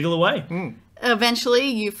 Jiggle away. Eventually,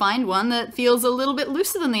 you find one that feels a little bit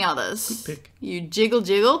looser than the others. Pick. You jiggle,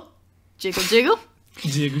 jiggle, jiggle, jiggle,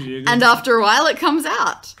 Jiggle, jiggle. and after a while, it comes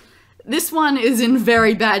out. This one is in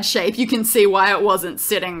very bad shape. You can see why it wasn't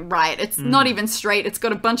sitting right. It's not even straight. It's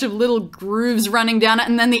got a bunch of little grooves running down it,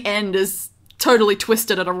 and then the end is totally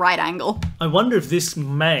twisted at a right angle. I wonder if this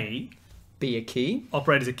may Be a key.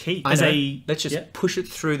 operate as a key. I As know. a Let's just yeah. push it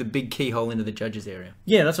through the big keyhole into the judge's area.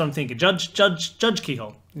 Yeah, that's what I'm thinking. Judge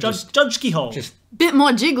keyhole. Judge keyhole. Just Bit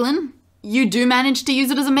more jiggling. You do manage to use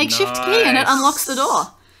it as a makeshift key, and it Nice. unlocks the door.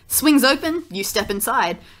 Swings open, you step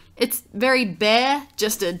inside. It's very bare,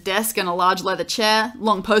 just a desk and a large leather chair,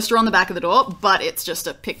 long poster on the back of the door, but it's just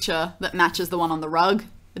a picture that matches the one on the rug,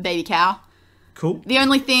 the baby cow. Cool. The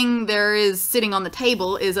only thing there is sitting on the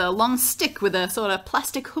table is a long stick with a sort of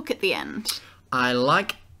plastic hook at the end. I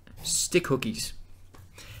like stick hookies.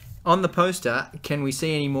 On the poster, can we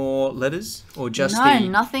see any more letters? Or just No, the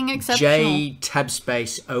nothing exceptional. J tab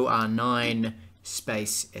space OR9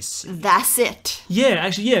 space SC? That's it. Yeah,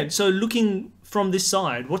 actually, yeah. So looking from this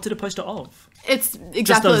side, what's it a poster of? It's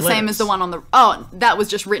exactly the those same letters. as the one on the... Oh, that was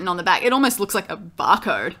just written on the back. It almost looks like a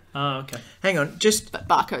barcode, Oh, okay. Hang on, just... but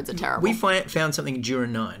barcodes are terrible. We found something Dura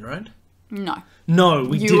 9, right? No. No,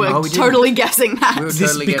 we You didn't. were Oh, we didn't. totally guessing that. We were This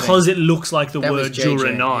totally because it looks like the That was word JJ.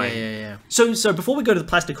 Jura 9. Yeah. So before we go to the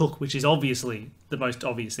plastic hook, which is obviously the most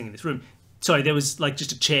obvious thing in this room, sorry, there was like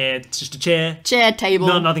just a chair. It's just a chair. Chair, table.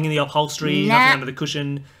 Nothing in the upholstery, Nah. nothing under the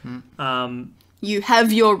cushion. You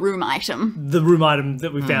have your room item. The room item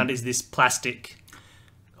that we found is this plastic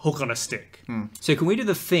hook on a stick. So can we do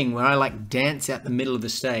the thing where I like dance out the middle of the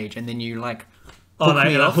stage and then you like Oh, hook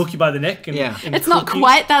me they off? hook you by the neck. And, Yeah. and It's not hook you.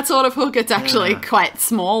 quite that sort of hook. It's actually Yeah. quite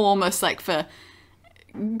small, almost like for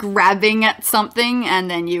grabbing at something, and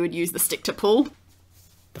then you would use the stick to pull.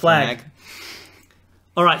 Flag.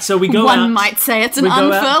 All right, so we go One out. might say it's an we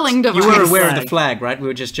go out- unfurling device. You were aware of Flag. the flag, right? We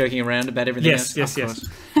were just joking around about everything Yes, else. yes, Of yes.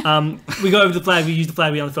 course. We go over the flag. We use the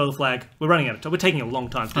flag. We unfurl the flag. We're running out of time. We're taking a long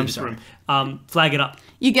time through I'm this sorry. room. Flag it up.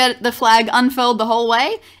 You get the flag unfurled the whole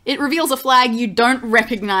way. It reveals a flag you don't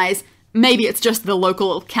recognize. Maybe it's just the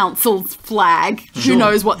local council's flag. Who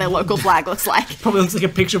knows what their local flag looks like? Probably looks like a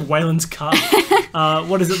picture of Waylon's car.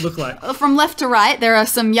 What does it look like? From left to right, there are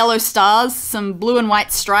some yellow stars, some blue and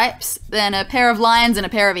white stripes, then a pair of lions and a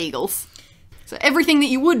pair of eagles. So everything that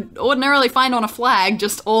you would ordinarily find on a flag,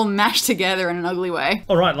 just all mashed together in an ugly way.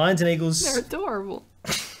 All right, lions and eagles. They're adorable.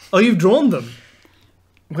 Oh, you've drawn them.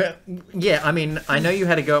 Well, yeah, I mean, I know you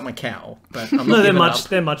had to go at my cow, but I'm not No, they're giving much. up.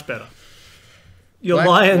 They're much better. Your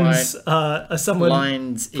Black, lions are someone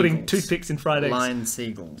Lions, putting eagles. toothpicks in fried eggs. Lion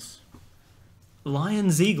seagulls.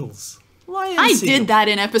 Lions, eagles. Lions, I eagles. did that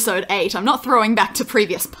in episode 8. I'm not throwing back to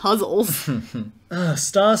previous puzzles.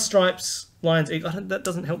 Stars, stripes, lions, eagles. That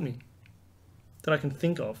doesn't help me. That I can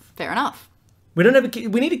think of. Fair enough. We don't have a key.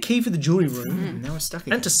 We need a key for the jury room Now we're stuck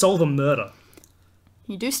again. and to solve a murder.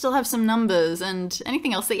 You do still have some numbers and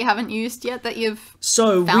anything else that you haven't used yet that you've...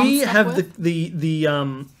 So Found we stuff have with?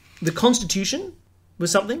 the Constitution was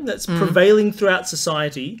something that's prevailing throughout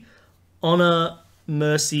society: honor,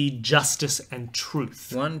 mercy, justice, and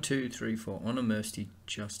truth. 1, 2, 3, 4. Honor, mercy,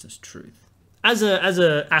 justice, truth. As a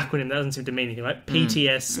acronym, that doesn't seem to mean anything, right?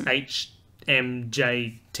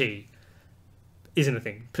 PTSHMJT. isn't a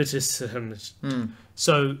thing.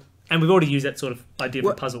 So, and we've already used that sort of idea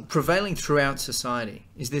for puzzle. Prevailing throughout society.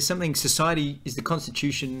 Is there something is the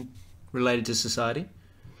Constitution related to society?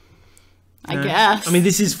 I guess. I mean,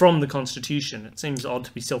 this is from the Constitution. It seems odd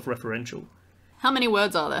to be self-referential. How many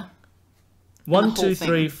words are there? 1, 2,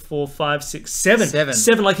 3, 4, 5, 6, 7.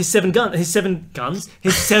 7, like his 7 guns.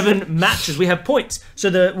 His 7 matches. We have points. So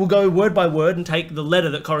we'll go word by word and take the letter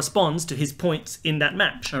that corresponds to his points in that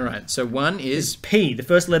match. All right. So 1 is P. The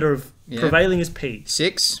first letter of prevailing is P.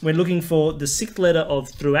 6. We're looking for the 6th letter of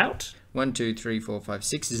throughout. 1, 2, 3, 4, 5,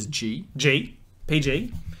 6 is G. G.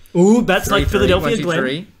 PG. Ooh, that's like Philadelphia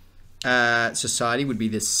Glen. Society would be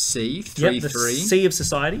the C. 3, 3. C of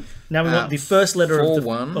society. Now we want the first letter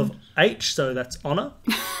 4, of H, so that's honour.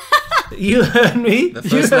 You heard me. The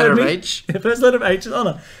first letter of H. The first letter of H is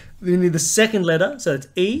honour. We need the second letter, so it's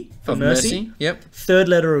E for mercy. Yep. Third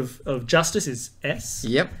letter of justice is S.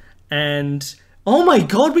 Yep. And oh my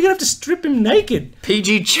god, we're gonna have to strip him naked.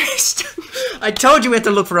 PG chest. I told you we had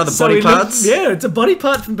to look for other body parts. It's a body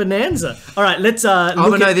part from Bonanza. All right, let's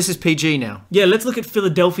this is PG now. Yeah, let's look at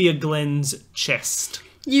Philadelphia Glen's chest.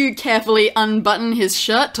 You carefully unbutton his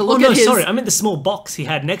shirt to look at his... sorry, I meant the small box he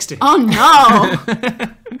had next to him. Oh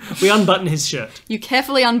no! We unbutton his shirt. You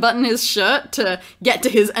carefully unbutton his shirt to get to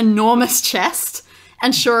his enormous chest,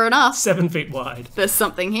 and sure enough... 7 feet wide. There's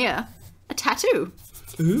something here. A tattoo.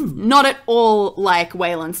 Ooh. Not at all like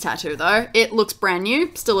Waylon's tattoo, though. It looks brand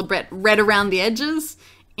new, still a bit red around the edges.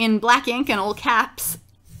 In black ink and all caps,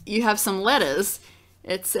 you have some letters.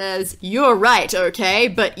 It says, "You're right, okay,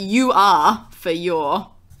 but you are for your."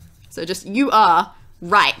 So just, you are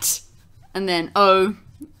right. And then O,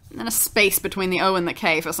 and then a space between the O and the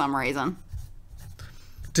K for some reason.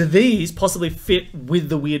 Do these possibly fit with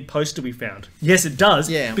the weird poster we found? Yes, it does.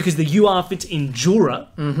 Yeah. Because the UR fits in juror.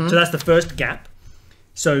 So that's the first gap.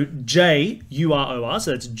 So J, UROR,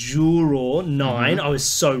 so that's juror 9. I was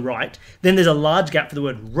so right. Then there's a large gap for the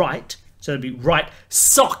word right. So it'd be right.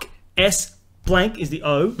 Sock, S blank is the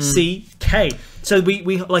O, C, K. So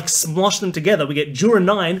we like smosh them together. We get juror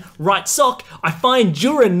 9, right sock. I find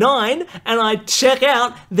juror 9 and I check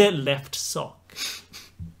out their left sock.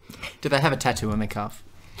 Do they have a tattoo on their calf?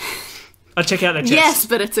 I check out their chest. Yes,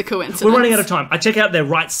 but it's a coincidence. We're running out of time. I check out their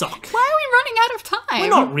right sock. Why are we running out of time?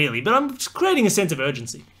 Well, not really, but I'm just creating a sense of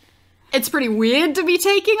urgency. It's pretty weird to be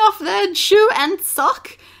taking off their shoe and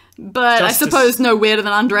sock, but Justice. I suppose no weirder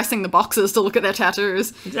than undressing the boxers to look at their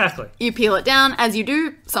tattoos. Exactly. You peel it down. As you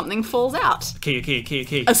do, something falls out.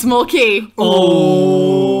 Key. A small key.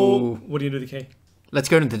 Oh. What do you do with the key? Let's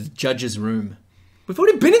go to the judge's room. We've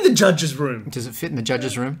already been in the judge's room. Does it fit in the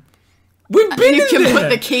judge's room? We've been You in can there. put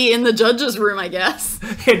the key in the judge's room, I guess.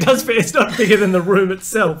 It does fit. It's not bigger than the room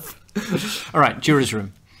itself. All right, juror's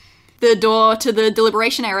room. The door to the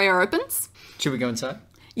deliberation area opens. Should we go inside?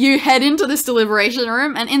 You head into this deliberation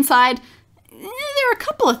room, and inside, there are a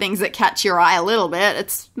couple of things that catch your eye a little bit.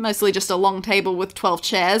 It's mostly just a long table with 12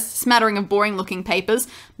 chairs, smattering of boring-looking papers,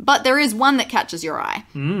 but there is one that catches your eye.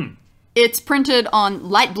 It's printed on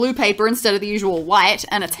light blue paper instead of the usual white,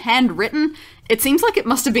 and it's handwritten. It seems like it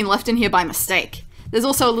must have been left in here by mistake. There's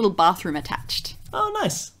also a little bathroom attached. Oh,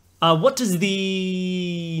 nice. What does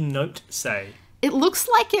the note say? It looks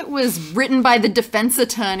like it was written by the defense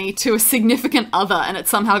attorney to a significant other, and it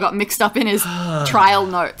somehow got mixed up in his trial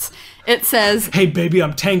notes. It says, "Hey, baby,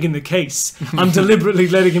 I'm tanking the case. I'm deliberately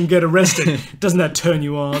letting him get arrested. Doesn't that turn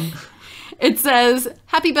you on?" It says,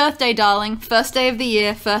 "Happy birthday, darling. First day of the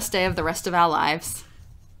year, first day of the rest of our lives."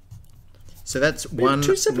 So that's We have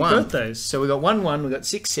 2 separate birthdays. So we got 1-1, we got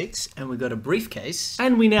 6-6, and we got a briefcase.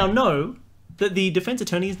 And we now know that the defense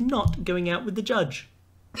attorney is not going out with the judge.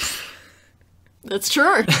 That's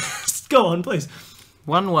true. Go on, please.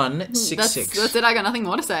 1-1, 6-6. That's it. I got nothing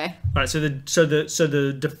more to say. All right. So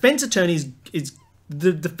the defense attorney's is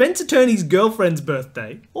the defense attorney's girlfriend's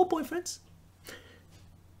birthday or boyfriend's.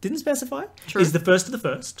 Didn't specify. True. Is the first of the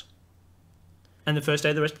first, and the first day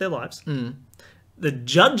of the rest of their lives. The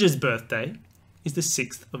judge's birthday is the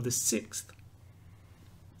 6th of the 6th.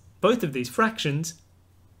 Both of these fractions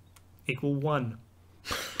equal 1.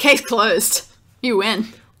 Case closed. You win.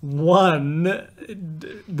 1,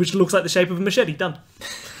 which looks like the shape of a machete. Done.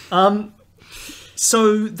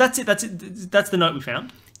 So that's it. That's the note we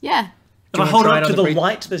found. Yeah. If I hold it up to the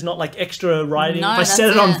light, there's not like extra writing. No, if I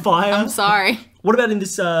set it on fire. I'm sorry. What about in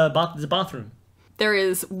this there's a bathroom? There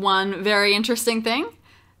is one very interesting thing.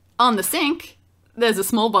 On the sink, there's a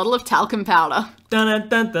small bottle of talcum powder. Dun,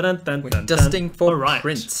 dun, dun, dun, dun, We're dun, dusting dun. for All right.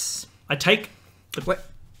 prints. I take. Wait.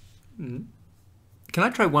 Can I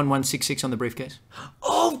try 1166 on the briefcase?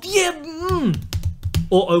 Oh yeah.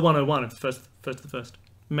 Or 0101 if first to the first.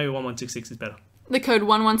 Maybe 1166 is better. The code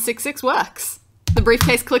 1166 works. The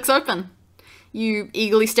briefcase clicks open. You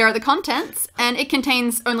eagerly stare at the contents, and it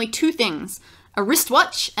contains only 2 things. A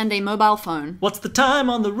wristwatch and a mobile phone. What's the time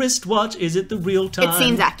on the wristwatch? Is it the real time? It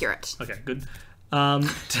seems accurate. Okay, good.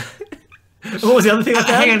 What was the other thing I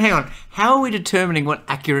found? Hang on. How are we determining what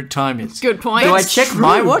accurate time is? Good point. Do I That's check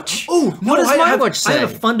my watch? Oh, what does my watch say? I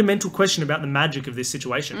have a fundamental question about the magic of this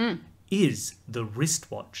situation. Is the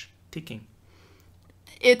wristwatch ticking?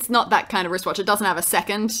 It's not that kind of wristwatch. It doesn't have a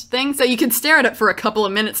second thing, so you can stare at it for a couple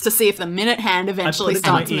of minutes to see if the minute hand eventually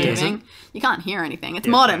starts moving. You can't hear anything. It's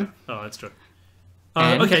modern. Oh, that's true.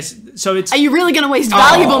 Okay, so it's... Are you really going to waste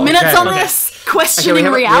valuable minutes on this? Questioning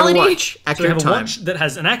reality? We have a watch. So we Accurate have a time. watch that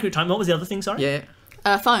has an accurate time. What was the other thing, sorry? Yeah.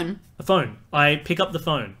 A phone. A phone. I pick up the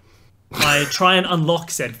phone. I try and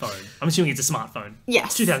unlock said phone. I'm assuming it's a smartphone. Yes.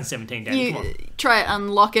 It's 2017, Dan. Come on. You try to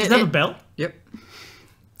unlock it. Does it have a bell? Yep.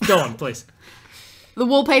 Go on, please. The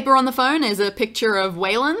wallpaper on the phone is a picture of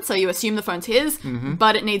Waylon, so you assume the phone's his,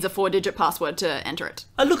 but it needs a 4-digit password to enter it.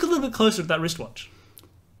 I look a little bit closer at that wristwatch.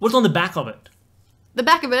 What's on the back of it? The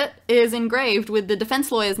back of it is engraved with the defense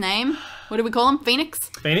lawyer's name. What do we call him? Phoenix?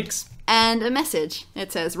 Phoenix? And a message.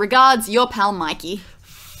 It says, "Regards, your pal Mikey."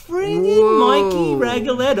 Friggin' Mikey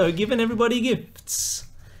Ragoletto giving everybody gifts.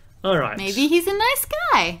 All right. Maybe he's a nice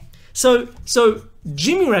guy. So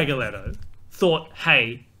Jimmy Ragoletto thought,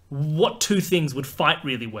 hey, what 2 things would fight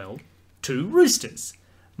really well? 2 roosters.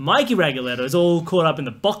 Mikey Ragoletto is all caught up in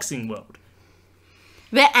the boxing world.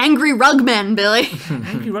 They're angry rug men, Billy.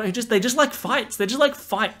 Angry rug, they just like fights. They just like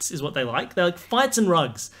fights is what they like. They like fights and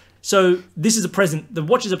rugs. So this is a present. The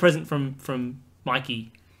watch is a present from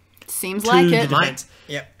Mikey. Seems to like the it. defense.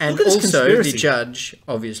 Yeah, and Look at this also conspiracy. the judge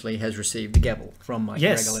obviously has received the gavel from Mikey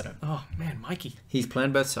Yes. Ragoletto. Oh man, Mikey. He's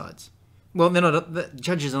planned both sides. Well, they're not. The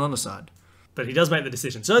judge isn't on the side. But he does make the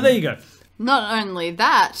decision. So there you go. Not only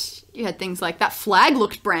that, you had things like that flag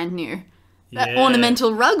looked brand new. That Yeah.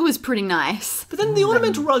 ornamental rug was pretty nice. But then the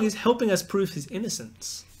ornamental rug is helping us prove his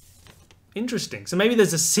innocence. Interesting. So maybe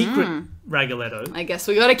there's a secret Ragoletto. I guess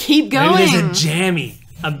we gotta keep going. Maybe there's a jammy.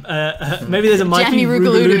 Maybe there's a Mikey Jammy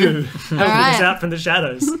Roogaloo Roogaloo. helping Alright. us out from the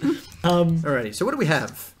shadows. Alrighty. So what do we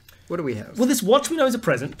have? What do we have? Well, this watch we know is a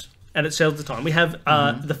present, and it sells the time. We have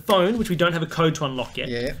the phone, which we don't have a code to unlock yet.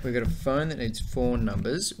 Yeah, we've got a phone that needs 4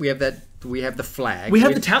 numbers. We have that. We have the flag. We have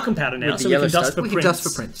with- the talcum powder now, with the so we yellow can dust stars. for We prints. can dust for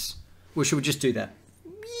prints. Well, should we just do that?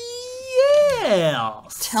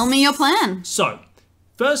 Yes. Tell me your plan. So,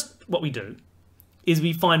 first, what we do is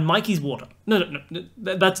we find Mikey's water. No,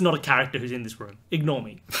 that's not a character who's in this room. Ignore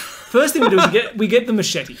me. First thing we do is we get the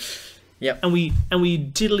machete. Yep. And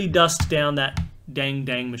we tiddly dust down that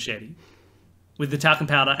dang machete with the talcum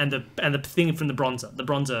powder and the thing from the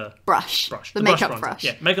bronzer Brush. brush, The brush makeup bronzer. brush.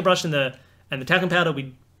 Yeah, makeup brush and the talcum powder.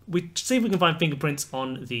 We see if we can find fingerprints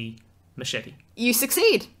on the machete. You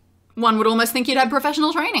succeed. One would almost think you'd had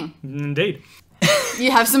professional training. Indeed. You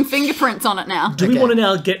have some fingerprints on it now. Do we Okay. want to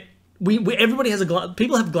now get? Everybody has a glass.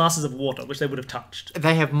 People have glasses of water which they would have touched.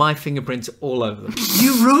 They have my fingerprints all over them.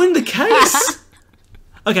 You ruined the case.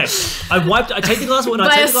 Okay, I take the glass of water. By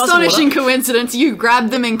I take the glass of astonishing water. coincidence, you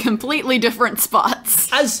grab them in completely different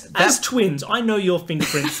spots. As twins, I know your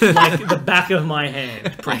fingerprints like the back of my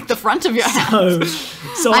hand. Like the front of your hand.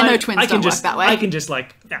 So I know twins don't just, work that way. I can just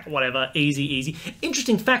whatever, easy.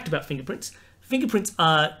 Interesting fact about fingerprints. Fingerprints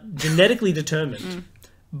are genetically determined,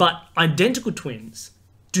 but identical twins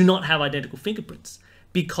do not have identical fingerprints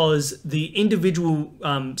because the individual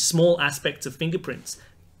small aspects of fingerprints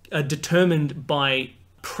are determined by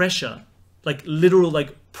pressure, like literal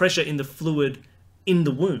pressure in the fluid in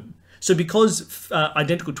the womb. So because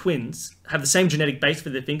identical twins have the same genetic base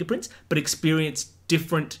for their fingerprints, but experience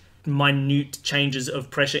different minute changes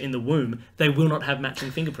of pressure in the womb, they will not have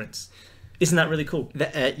matching fingerprints. Isn't that really cool?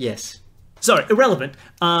 Yes. Sorry, irrelevant.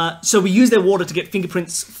 So we use their water to get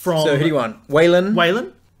fingerprints from... So who do you want? Waylon?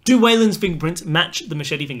 Waylon? Do Waylon's fingerprints match the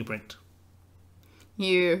machete fingerprint?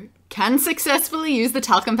 You can successfully use the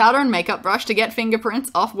talcum powder and makeup brush to get fingerprints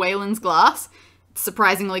off Waylon's glass. It's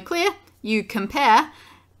surprisingly clear. You compare,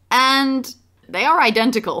 and they are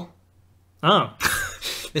identical. Oh,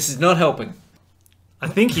 This is not helping. I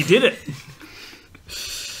think he did it.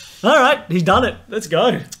 All right, he's done it. Let's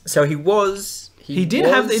go. So he was... He did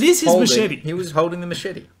have... It is his machete. He was holding the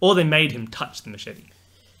machete. Or they made him touch the machete.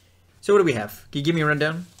 So what do we have? Can you give me a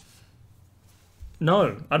rundown?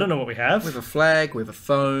 No, I don't know what we have. We have a flag, we have a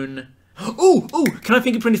phone. Ooh, can I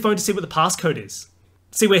fingerprint his phone to see what the passcode is?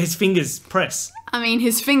 See where his fingers press. I mean,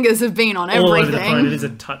 his fingers have been on All over the phone. It everything. is a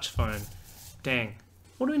touch phone. Dang.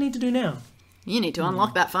 What do we need to do now? You need to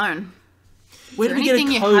unlock that phone. Where there do we get anything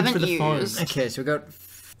a you code for haven't the phone? used? Okay, so we got...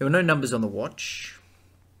 There were no numbers on the watch.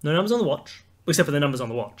 No numbers on the watch. Except for the numbers on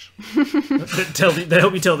the watch. They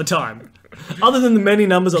help you tell the time. Other than the many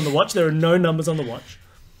numbers on the watch, there are no numbers on the watch.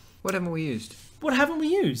 What haven't we used? What haven't we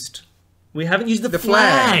used? We haven't used the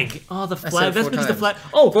flag. flag. Oh, the said flag. That's 4 because the times.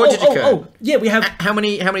 flag. 4-digit code. Oh. Yeah, we have. How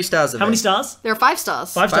many stars are there? How many stars? There are 5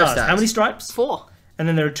 stars. 5 Five stars. stars. How many stripes? 4. And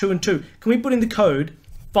then there are 2 and 2. Can we put in the code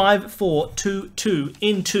 5422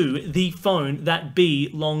 into the phone that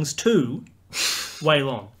belongs to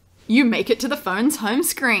Waylon? You make it to the phone's home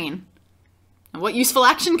screen. And what useful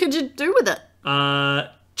action could you do with it?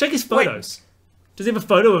 Check his photos. Does he have a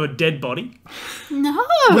photo of a dead body? No.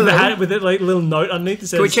 With a like, little note underneath that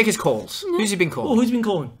says... Can we check his calls? Who's he been calling? Oh, who's been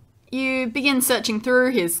calling? You begin searching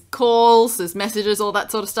through his calls, his messages, all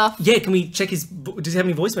that sort of stuff. Yeah, can we check his... Does he have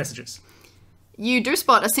any voice messages? You do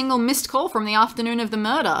spot a single missed call from the afternoon of the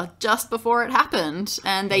murder, just before it happened,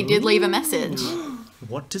 and they did leave a message.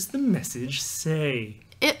 What does the message say?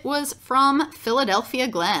 It was from Philadelphia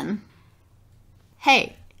Glen.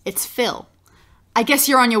 Hey, it's Phil. I guess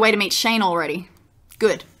you're on your way to meet Shane already.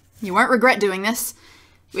 Good. You won't regret doing this.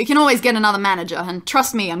 We can always get another manager, and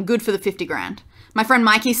trust me, I'm good for the 50 grand. My friend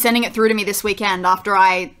Mikey's sending it through to me this weekend after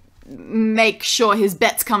I make sure his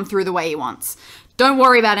bets come through the way he wants. Don't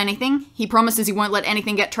worry about anything. He promises he won't let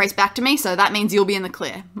anything get traced back to me, so that means you'll be in the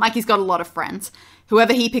clear. Mikey's got a lot of friends.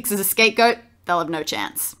 Whoever he picks as a scapegoat, they'll have no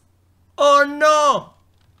chance. Oh no!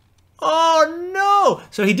 Oh no!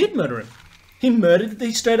 So he did murder him.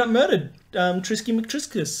 He straight up murdered Trisky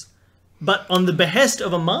McTriskus. But on the behest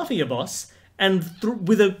of a mafia boss and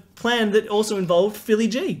with a plan that also involved Philly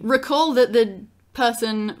G. Recall that the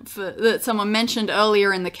person that someone mentioned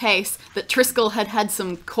earlier in the case, that Triskel had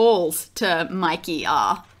some calls to Mikey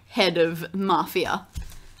R, head of Mafia.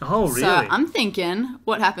 Oh, really? So I'm thinking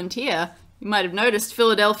what happened here. You might have noticed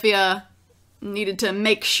Philadelphia needed to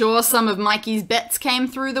make sure some of Mikey's bets came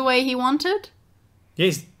through the way he wanted. Yeah,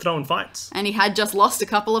 he's throwing fights. And he had just lost a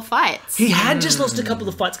couple of fights. He had just lost a couple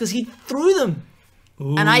of fights because he threw them.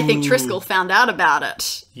 Ooh. And I think Triskel found out about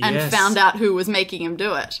it and Yes. found out who was making him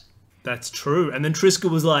do it. That's true. And then Triskel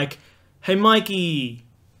was like, hey, Mikey,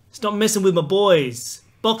 stop messing with my boys.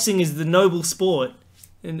 Boxing is the noble sport.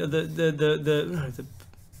 And the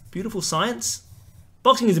beautiful science.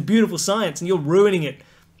 Boxing is a beautiful science and you're ruining it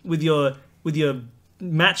with your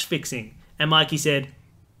match fixing. And Mikey said,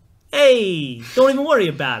 hey, don't even worry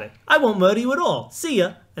about it. I won't murder you at all. See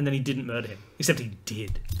ya. And then he didn't murder him. Except he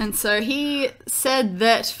did. And so he said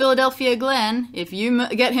that Philadelphia Glen, if you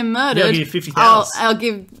get him murdered, Yeah, I'll give you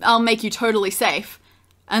 50,000. I'll make you totally safe.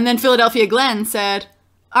 And then Philadelphia Glen said,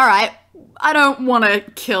 all right, I don't want to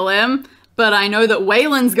kill him, but I know that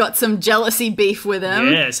Waylon's got some jealousy beef with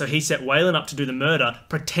him. Yeah, so he set Waylon up to do the murder,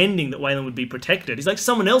 pretending that Waylon would be protected. He's like,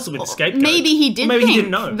 someone else will be the scapegoat. Maybe he did Or maybe think he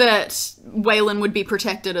didn't know. that Waylon would be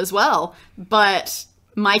protected as well, but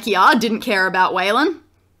Mikey R didn't care about Waylon.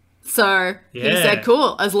 So he Yeah. said,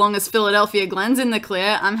 cool, as long as Philadelphia Glen's in the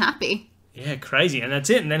clear, I'm happy. Yeah, crazy. And that's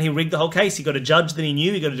it. And then he rigged the whole case. He got a judge that he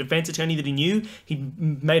knew. He got a defense attorney that he knew. He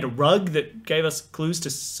made a rug that gave us clues to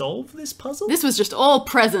solve this puzzle. This was just all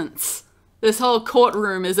presents. This whole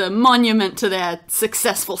courtroom is a monument to their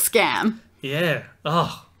successful scam. Yeah.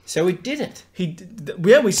 Oh. So we did it.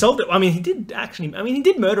 We solved it. I mean, he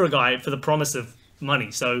did murder a guy for the promise of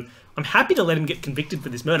money. So I'm happy to let him get convicted for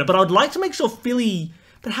this murder. But I'd like to make sure Philly...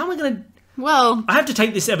 But how am I going to... Well, I have to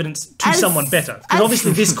take this evidence to As- someone better. Because as-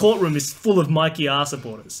 obviously this courtroom is full of Mikey R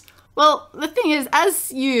supporters. well, the thing is,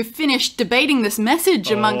 as you finish debating this message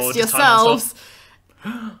amongst just time yourselves,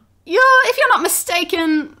 if you're not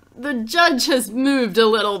mistaken, the judge has moved a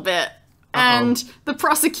little bit. And the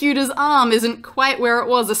prosecutor's arm isn't quite where it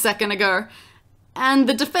was a second ago. And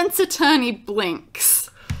the defense attorney blinks.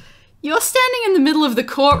 You're standing in the middle of the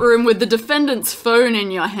courtroom with the defendant's phone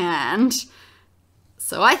in your hand.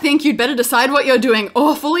 So I think you'd better decide what you're doing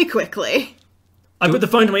awfully quickly. I put the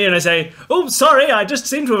phone to my ear and I say, oh, sorry, I just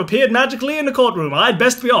seem to have appeared magically in the courtroom. I'd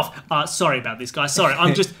best be off. Sorry about this, guys. Sorry,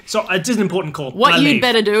 it's just an important call. What Can I you'd leave?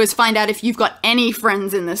 better do is find out if you've got any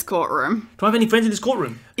friends in this courtroom. Do I have any friends in this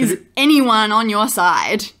courtroom? Is anyone on your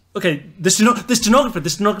side? Okay, the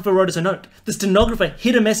stenographer wrote us a note. The stenographer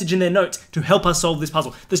hid a message in their notes to help us solve this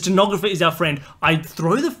puzzle. The stenographer is our friend. I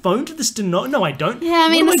throw the phone to the stenographer? No, I don't. Yeah,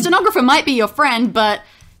 I mean, What the do stenographer might be your friend, but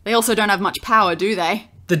they also don't have much power, do they?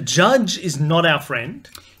 The judge is not our friend.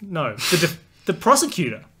 No, the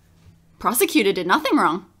prosecutor. Prosecutor did nothing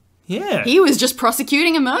wrong. Yeah. He was just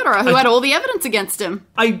prosecuting a murderer who had all the evidence against him.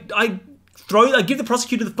 I give the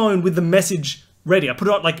prosecutor the phone with the message ready. I put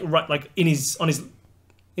it like in his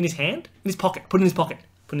hand, in his pocket. Put it in his pocket.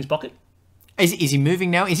 Put it in his pocket. Is he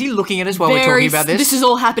moving now? Is he looking at us while we're talking about this? This is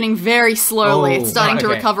all happening very slowly. Oh, it's starting to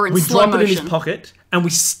okay. recover in We slow drop it in his motion. pocket and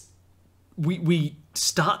we we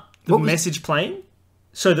start the message playing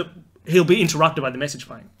so that he'll be interrupted by the message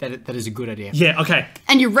playing. That is a good idea. Yeah, okay.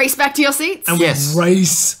 And you race back to your seats? And Yes. we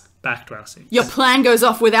race back to our seats. Your plan goes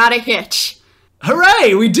off without a hitch.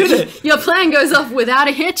 Hooray, we did it! Your plan goes off without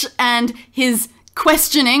a hitch, and his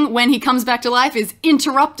questioning when he comes back to life is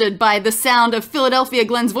interrupted by the sound of Philadelphia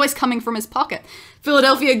Glenn's voice coming from his pocket.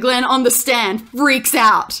 Philadelphia Glenn on the stand freaks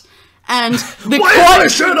out. And the Why is my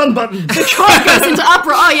shirt unbuttoned? The court goes into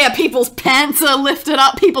uproar. Oh yeah, people's pants are lifted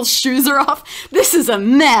up, people's shoes are off. This is a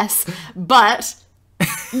mess. But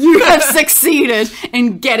you have succeeded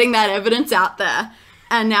in getting that evidence out there.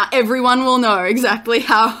 And now everyone will know exactly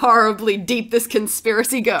how horribly deep this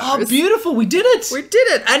conspiracy goes. Oh, beautiful, we did it! We did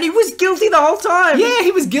it, and he was guilty the whole time. Yeah,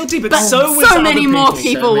 he was guilty, but But so was so many other more people.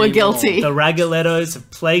 people were guilty. The Raggalettos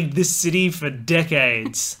have plagued this city for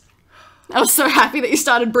decades. I was so happy that you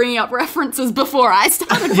started bringing up references before I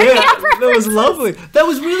started bringing Yeah, up references. that was lovely. That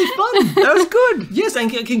was really fun. That was good. Yes,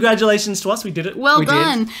 and congratulations to us. We did it. Well We did.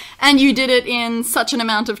 done. And you did it in such an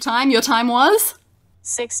amount of time. Your time was?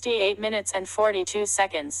 68 minutes and 42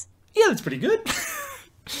 seconds. Yeah, that's pretty good.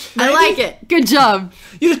 I like it. Good job.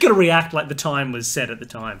 You just got to react like the time was set at the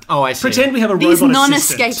time. Oh, I see. Pretend we have a These robot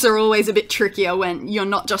non-escapes assistant. are always a bit trickier when you're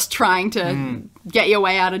not just trying to get your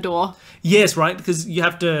way out a door. Yes, right, because you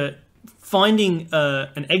have to... Finding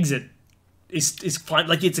an exit is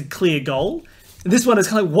like it's a clear goal. And this one is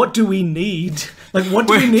kind of like, what do we need? Like, what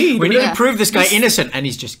do we need? We need Yeah. to prove this guy innocent, and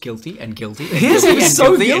he's just guilty and guilty and Yes, guilty he's and so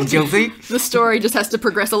guilty and guilty. guilty. The story just has to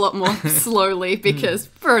progress a lot more slowly because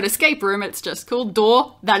for an escape room, it's just cool.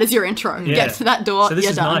 Door, that is your intro. Yeah. Get to that door, So this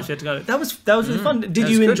you're is done. nice. You have to go. That was really fun. Did was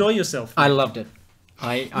you good. enjoy yourself? I loved it.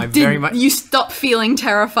 I Did very much. you stop feeling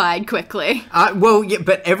terrified quickly? Well, yeah,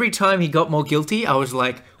 but every time he got more guilty, I was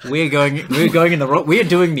like, we're going in the wrong. We're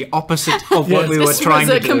doing the opposite of what Yes. we were This trying was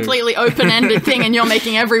to a do. completely open-ended thing and you're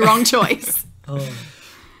making every wrong choice.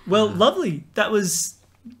 Well, lovely. That was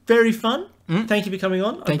very fun. Thank you for coming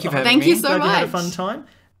on. Thank you for having Thank me. you so Glad you had a much. fun time.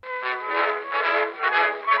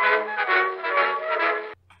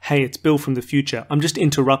 Hey, it's Bill from the future. I'm just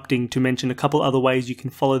interrupting to mention a couple other ways you can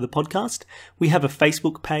follow the podcast. We have a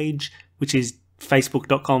Facebook page, which is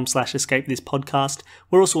facebook.com/escapethispodcast.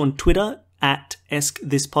 We're also on Twitter at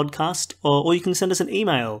eskthispodcast, or you can send us an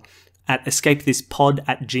email at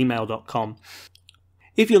escapethispod@gmail.com.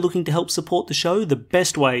 If you're looking to help support the show, the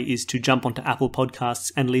best way is to jump onto Apple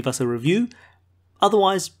Podcasts and leave us a review.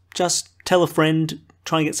 Otherwise, just tell a friend,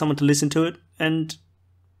 try and get someone to listen to it, and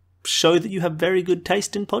show that you have very good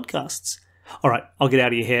taste in podcasts. All right, I'll get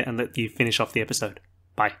out of your hair and let you finish off the episode.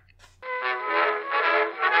 Bye.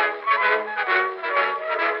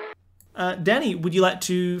 Dani, would you like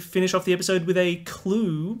to finish off the episode with a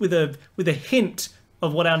clue, with a hint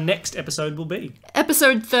of what our next episode will be?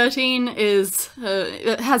 Episode 13 it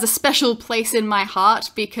has a special place in my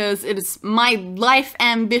heart because it is my life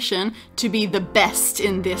ambition to be the best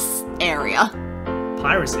in this area.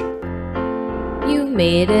 Piracy. You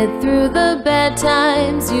made it through the bad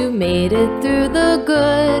times, you made it through the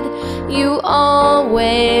good. You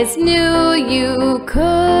always knew you could.